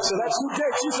médecin par excellence.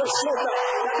 Today, Jesus showed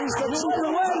that is the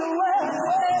truth.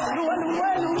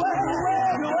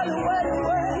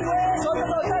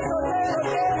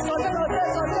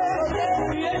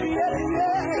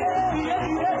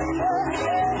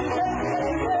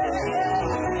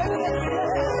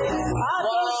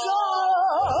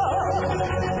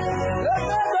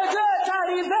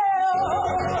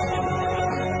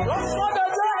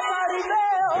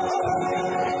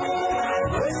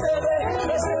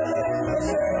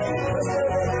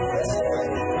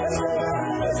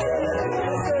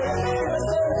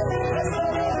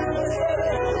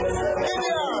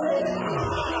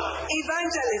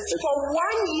 For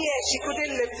 1 year, she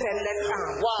couldn't lift her left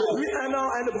arm. Depuis un an,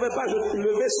 elle ne pouvait pas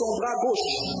lever son bras gauche.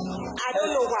 I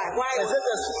don't know why. Why? Is it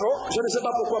a stroke? Je ne sais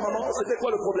pas pourquoi, maman. C'était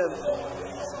quoi le problème?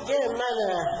 J'ai mal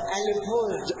à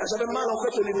l'épaule. J'avais mal en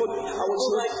fait au niveau de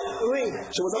Oui.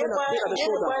 Je vous avais appris à des Je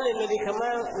choses. prends les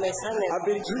médicaments, mais ça n'est I've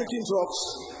been drinking drugs.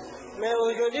 Mais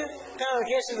aujourd'hui, quand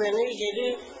je suis venu, j'ai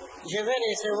dit, je vais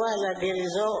recevoir la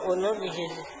guérison au nom de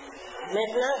Jésus.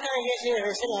 Maintenant, quand je suis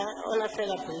resté là, on a fait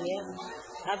la prière.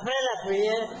 Après la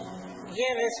prière, je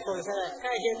reste comme ça.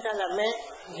 Quand j'étais à la main,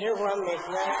 je vois mes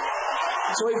frères.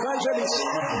 So evangelist,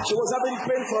 she was having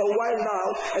pain for a while now,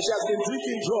 and she has been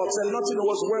drinking drugs, and nothing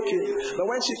was working. But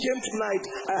when she came tonight,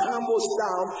 her arm was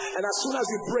down, and as soon as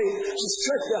we prayed, she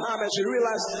stretched the arm, and she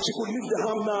realized she could lift the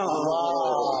arm now.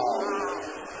 Wow.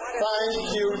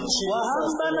 Thank you,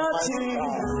 Jesus.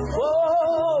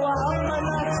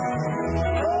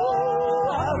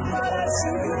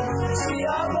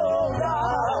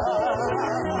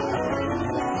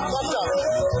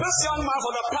 This young man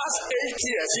for the past 8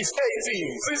 years, he's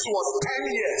 18. This was 10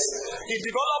 years. He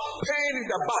developed pain in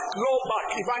the back, low back,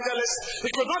 evangelist.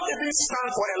 He could not even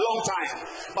stand for a long time.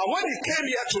 But when he came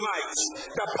here tonight,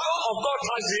 the power of God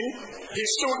has him. He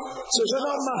stood. Ce jeune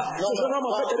homme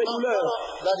en fait des douleurs.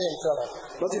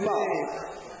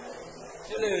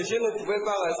 Je ne pouvais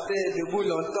pas rester debout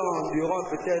longtemps, durant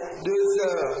peut-être 2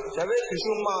 heures. J'avais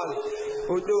toujours mal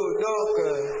au dos. Donc,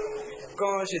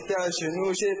 quand j'étais à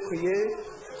genoux, j'ai prié.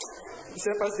 Je ne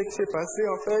sais pas ce qui s'est passé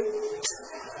en fait.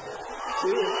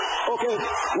 Okay,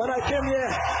 when I came here,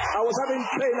 I was having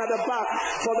pain at the back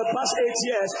for the past 8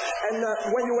 years. And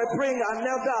when you were praying, I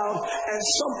knelt down and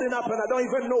something happened. I don't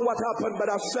even know what happened, but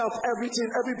I felt everything,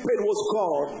 every pain was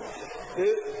gone.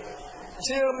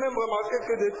 J'ai même remarqué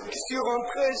que depuis que je suis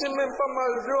rentré, j'ai même pas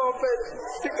mal d'eau en fait.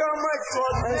 C'est quand même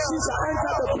extraordinaire. And since I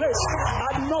entered the place,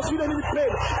 I did not feel any pain.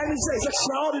 And it's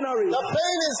extraordinary. The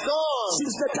pain is gone.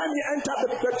 Since the time he entered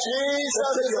the church,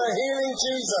 Jesus is a healing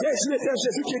Jesus. Jésus est un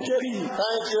Jésus qui est guéri.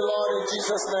 Thank you, Lord, in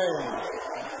Jesus' name.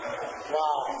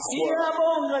 Wow.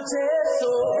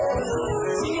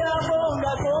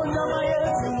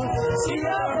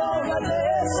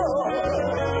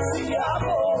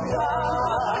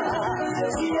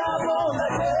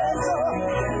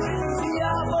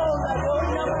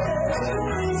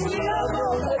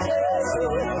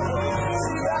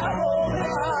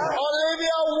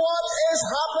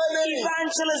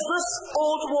 Evangelist, this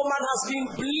old woman has been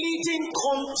bleeding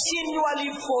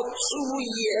continually for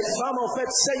 2 years.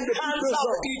 Cancer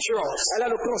of uterus. Elle a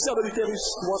le cancer de l'utérus.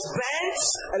 Was bent.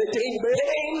 Elle était in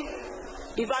pain.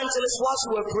 Evangelist, whilst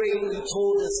we were praying, she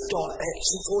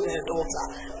told her daughter,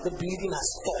 the bleeding has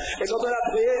stopped. Et quand elle a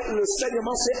prié, le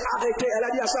saignement s'est arrêté. Elle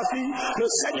a dit à sa fille, le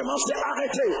saignement s'est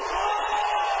arrêté.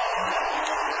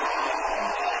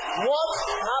 What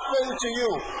happened to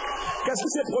you? Qu'est-ce qui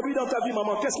s'est produit dans ta vie,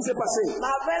 maman? Qu'est-ce qui s'est passé?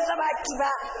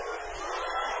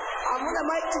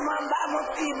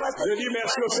 Je dis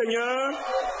merci au Seigneur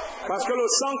parce que le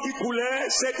sang qui coulait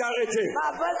s'est arrêté.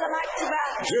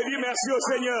 Je dis merci au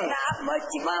Seigneur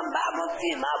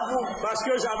parce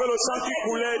que j'avais le sang qui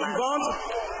coulait du ventre.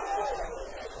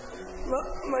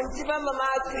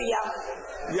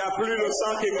 Il n'y a plus le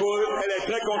sang qui coule. Elle est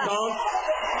très contente.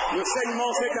 Le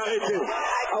saignement s'est arrêté.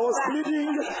 I was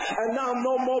bleeding and now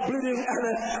no more bleeding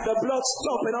and the blood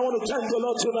stopped and I want to thank the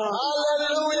Lord tonight.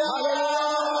 Hallelujah.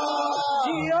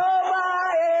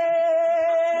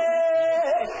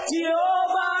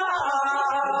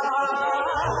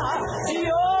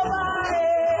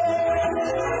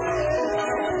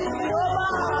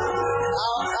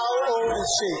 How old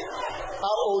is she?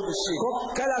 How old is she?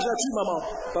 Quel âge as-tu, maman?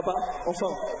 Papa,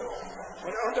 enfant?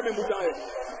 On te met bout derrière.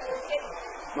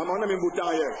 Maman, on a mis bout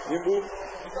derrière.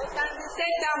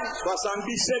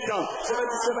 77 ans.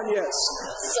 77 years.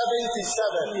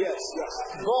 77. Yes.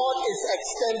 God is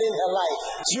extending her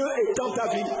life. Dieu étend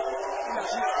ta vie.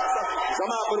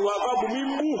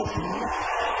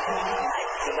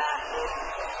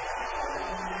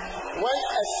 When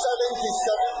a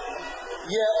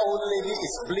 77-year-old lady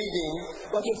is bleeding,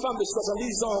 quand une femme de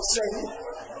 70 ans saigne,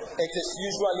 it is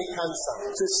usually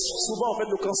cancer. C'est souvent en fait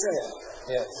le cancer.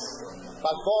 Yes.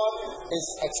 But God is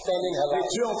extending her life. Et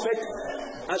Dieu en fait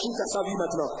ajoute à sa vie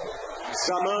maintenant.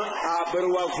 Sama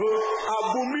aberwavu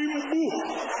abumimbu.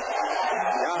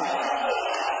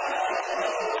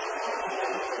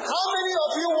 How many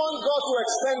of you want God to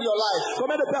extend your life?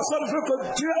 Combien de personnes veulent que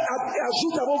Dieu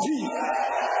ajoute à vos vies?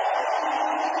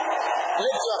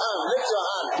 Lift your hand. Lift your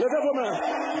hand. Levez vos mains.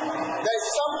 There is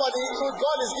somebody who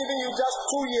God is giving you just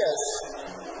 2 years.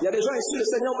 Il y a des gens ici, le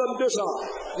Seigneur donne 2 ans.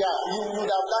 Yeah, you would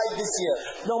have died this year.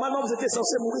 Normalement, vous étiez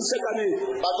censé mourir cette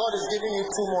année. But God is giving you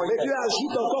 2 more years. Mais Dieu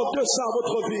ajoute encore 2 ans à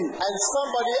votre vie. And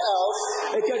somebody else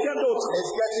et quelqu'un d'autre is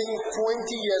getting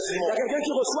 20 years more. Il y a quelqu'un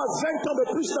qui reçoit 20 ans de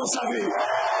plus dans sa vie.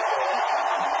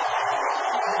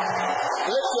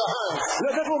 Lift your hands.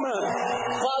 Levez vos mains.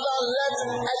 Father, let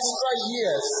extra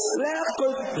years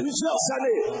que plusieurs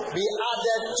années be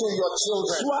added to your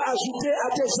children. Soient ajoutées à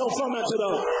tes enfants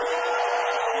maintenant.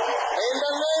 In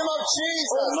the name of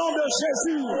Jesus. Au nom de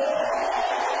Jésus.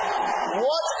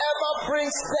 Whatever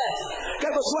brings death,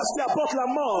 quel que soit ce qui apporte la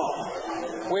mort,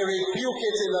 we rebuke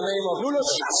it in the name of nous le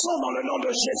chassons dans le nom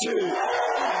de Jésus.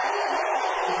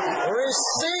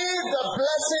 Receive the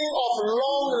blessing of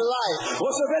long life.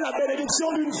 Recevez la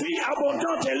bénédiction d'une vie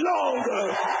abondante et longue.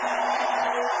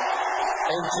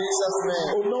 In Jesus'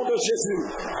 name. Au nom de Jésus.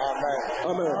 Amen.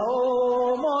 Amen.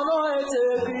 Oh, mon nom est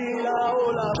écrit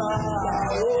là-haut là-bas.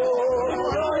 Oh,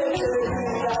 mon nom est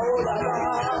écrit là-haut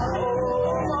là-bas. Oh,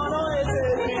 mon nom est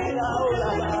écrit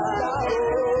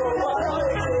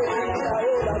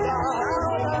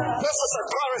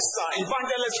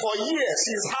years.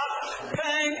 She's had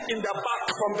pain in the back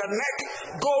from the neck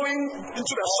going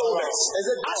into the shoulders.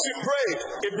 As she prayed,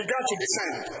 it began to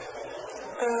descend.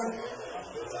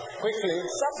 Quickly.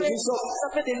 Ça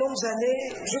fait des longues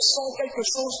années, je sens quelque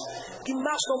chose qui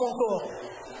marche dans mon corps.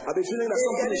 I've been feeling that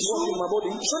something is wrong in my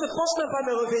body. Je ne pense même pas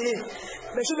me réveiller,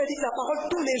 mais je médite la parole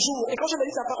tous les jours. Et quand je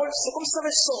médite la parole, c'est comme si ça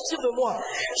allait sortir de moi.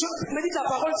 Je médite la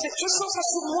parole, je sens ça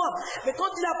sur moi. Mais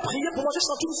quand il a prié pour moi, j'ai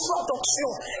senti une forte onction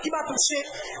qui m'a touché.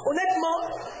 Honnêtement,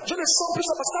 je ne sens plus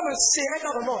ça parce que ça me serrait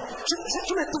carrément.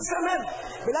 Je m'étouffais même.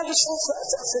 Mais là, je sens ça,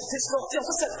 c'est sorti. En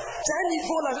fait, c'est un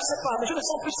niveau là, je ne sais pas, mais je ne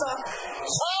sens plus ça.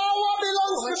 Power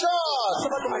belongs to God.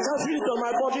 I can feel it on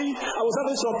my body. I was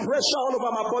having some pressure all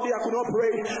over my body. I could not pray.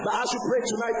 But as you pray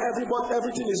tonight,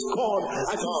 everything is gone.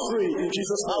 I feel free in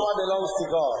Jesus' name. Power belongs to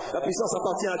God. La puissance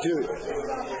appartient à Dieu.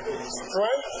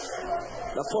 Strength.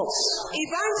 La force.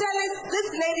 Evangelist, this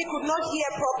lady could not hear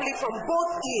properly from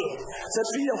both ears. Cette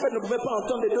fille, en fait, ne pouvait pas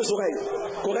entendre les deux oreilles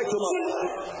correctement.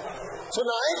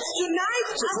 Tonight,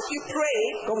 as you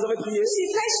prayed, quand vous avez prié, she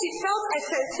said she felt a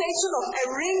sensation of a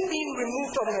ring being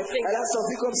removed from her finger. Elle a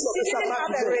senti comme ça que sa main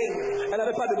quittait. Elle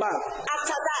n'avait pas de bague.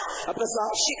 After that, après ça,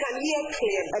 she can hear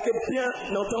clearly. Elle peut bien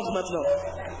l'entendre maintenant.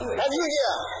 Can you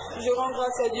hear? Je rends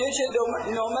grâce à Dieu. J'ai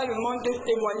normalement deux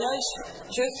témoignages.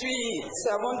 Je suis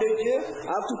servante de Dieu.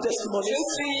 I have two testimonies.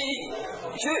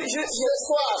 Ce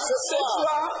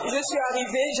soir, je suis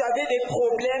arrivée. J'avais des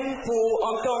problèmes pour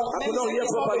entendre. Même ceux qui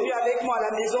sont venus avec moi à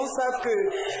la maison savent que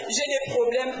j'ai des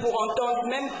problèmes pour entendre.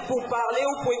 Même pour parler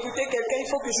ou pour écouter quelqu'un, il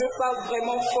faut que je parle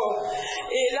vraiment fort.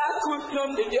 Et là, quand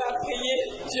l'homme de Dieu a prié,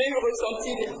 j'ai eu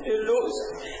ressenti de l'eau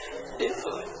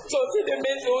sortir de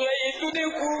mes oreilles et tout d'un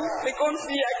coup, c'est comme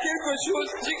s'il y a quelque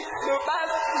chose de base,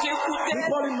 j'écoutais.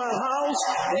 People in my house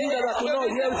knew that I could not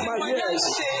hear with my ears.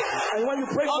 And when you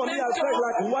pray for me, I felt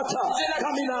like water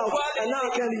coming out, and now I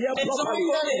can hear properly.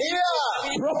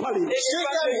 Properly. She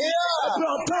can hear.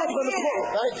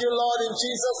 Thank you, Lord, in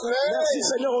Jesus' name. Merci,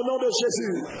 Seigneur, au nom de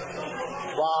Jésus.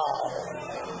 Wow.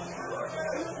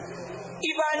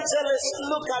 Evangelist,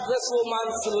 look at this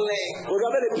woman's leg.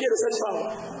 Regardez les pieds de cette femme.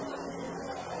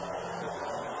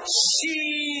 She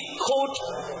could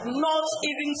not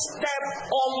even step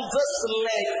on this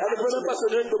leg. Elle ne pouvait même pas se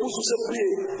tenir debout sur ses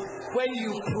pieds. When you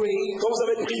pray, quand vous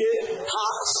avez prié,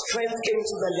 her strength came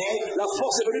to the leg. La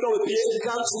force est venue dans le pied. She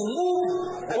began to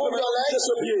move. Move your leg.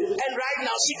 And right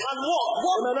now she can walk.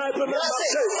 Et maintenant elle peut même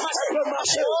marcher. Elle peut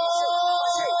marcher.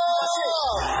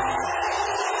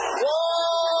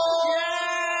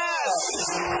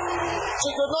 She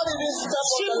could not even step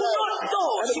on the leg.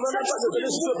 She could not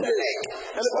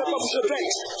move the leg.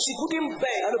 She couldn't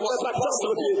bend.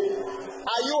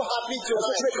 Are you happy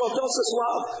tonight? Tu es content ce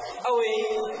soir? Ah oui.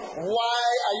 Why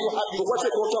are you happy? Pourquoi tu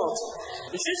es contente?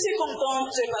 Je suis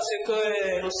contente parce que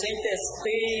le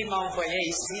Saint-Esprit m'a envoyé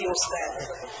ici au stade.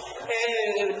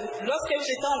 Lorsque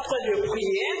j'étais en train de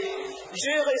prier,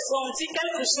 j'ai ressenti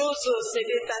quelque chose s'est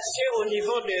détaché au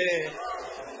niveau de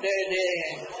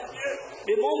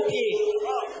mon pied.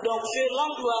 Donc je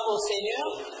rends gloire au Seigneur.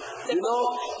 You know,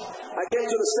 I came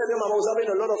to the stadium and I was having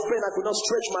a lot of pain. I could not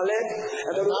stretch my leg.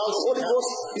 And the Holy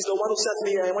Ghost is the one who set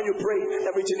me here. And when you pray,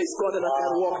 everything is gone and I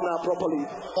can walk now properly.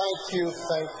 Thank you,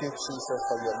 Jesus,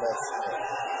 for your mercy.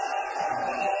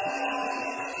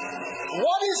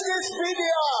 What is this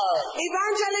video?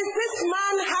 Evangelist, this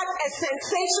man had a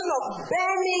sensation of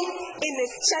burning in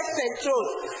his chest and throat.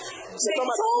 They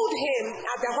told him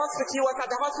at the hospital, he was at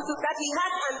the hospital, that he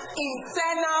had an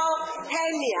internal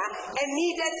hernia and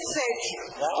needed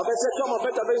surgery. En fait, cet homme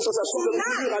avait une sensation de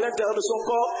brûlure à l'intérieur de son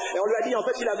corps et on lui a dit en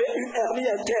fait qu'il avait une hernie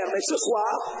interne. Et ce soir,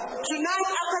 tonight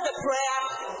after the prayer,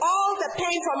 all the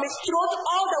pain from his throat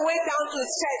all the way down to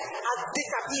his chest has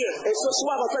disappeared. Et ce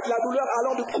soir, en fait, la douleur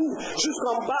allant du cou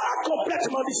jusqu'en bas a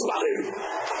complètement disparu.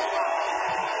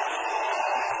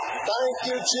 Thank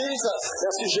you, Jesus.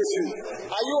 Merci, Jésus.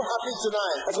 Are you happy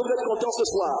tonight? Est-ce que vous êtes content ce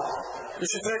soir? Je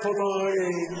suis très content et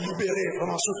libéré,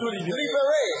 vraiment, surtout libéré.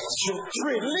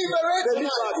 Libéré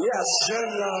tonight. Yes. Je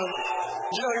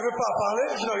n'arrivais pas à parler,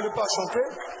 je n'arrivais pas à chanter,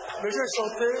 mais j'ai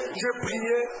chanté, j'ai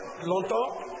prié longtemps.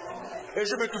 Et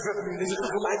je m'étouffais plus. I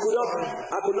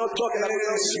could not talk and I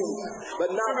could not sing. But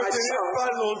now je ne me tenais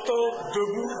pas longtemps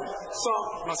debout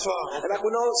sans m'asseoir. And I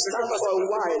could not stand for a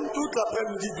while. Toute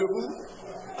l'après-midi debout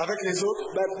avec les autres.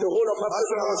 But the whole of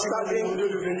afternoon I was standing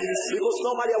because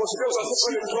normally I was supposed to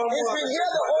sleep. He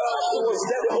was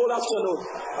there the whole afternoon.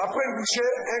 Après une bouchée,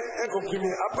 un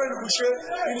comprimé. Après une bouchée,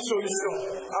 une solution.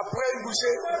 Après une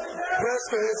bouchée,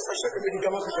 presque sachet de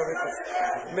médicaments que j'avais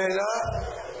pris. Mais là,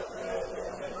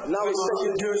 now it's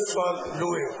taking Dieu soit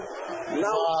loué.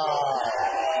 Now,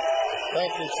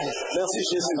 thank you, Jesus. Merci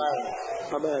Jésus.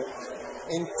 Amen.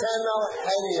 internal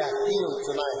hernia healed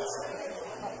tonight.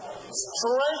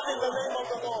 Strength in the name of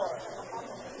the Lord.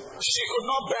 She could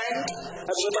not bend.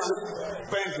 She can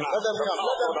bend now. Let them come.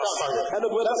 Let them come. Elle ne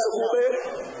pouvait pas se courber.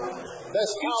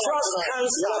 There's power tonight.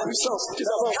 Il y a la puissance. Tu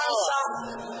as Cancer.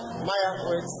 Maya,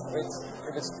 wait.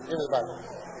 Give it back.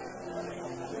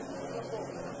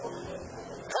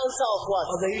 Cancer of what?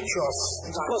 Of the uterus.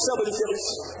 Cancer de l'utérus.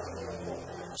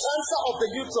 Cancer of the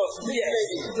uterus.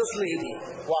 This lady.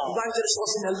 Wow. Evangelist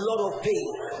was in a lot of pain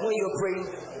when you were praying.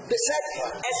 They said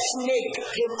a snake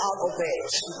came out of her.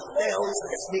 She felt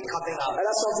a snake coming out. Elle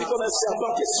a senti comme un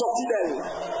serpent qui est sorti d'elle.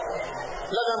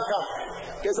 Let them come.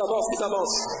 Qu'elles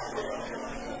avancent.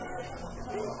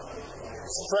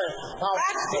 Strength. Power.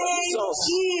 That pain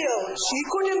healed. She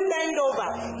couldn't bend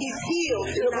over. He's healed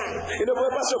tonight. Il ne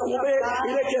pouvait pas se courber.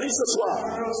 Il est guéri ce soir.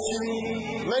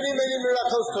 Many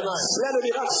miracles tonight. Plein de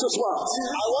miracles ce soir.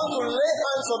 I want to lay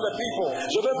hands on the people.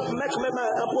 Je veux mettre mes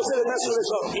mains, imposer les mains sur les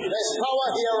hommes. There's power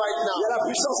here right now. Il y a la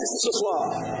puissance ici ce soir.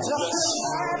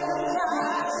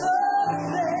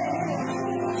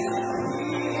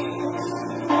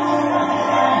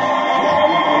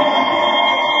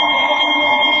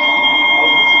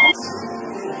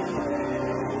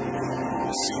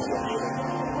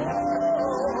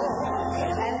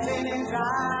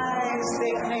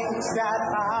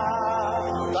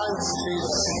 Thanks,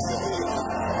 Jesus.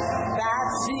 That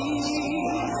sees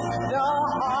the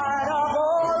heart of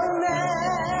all men.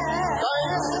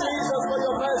 Thanks, Jesus, for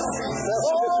your mercy.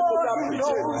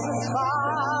 Knows his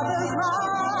Father's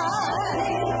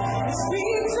mind.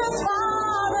 Speaks his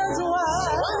Father's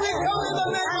word. When we come in the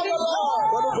name of the Lord,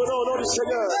 Quand nous venons au nom du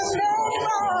Seigneur,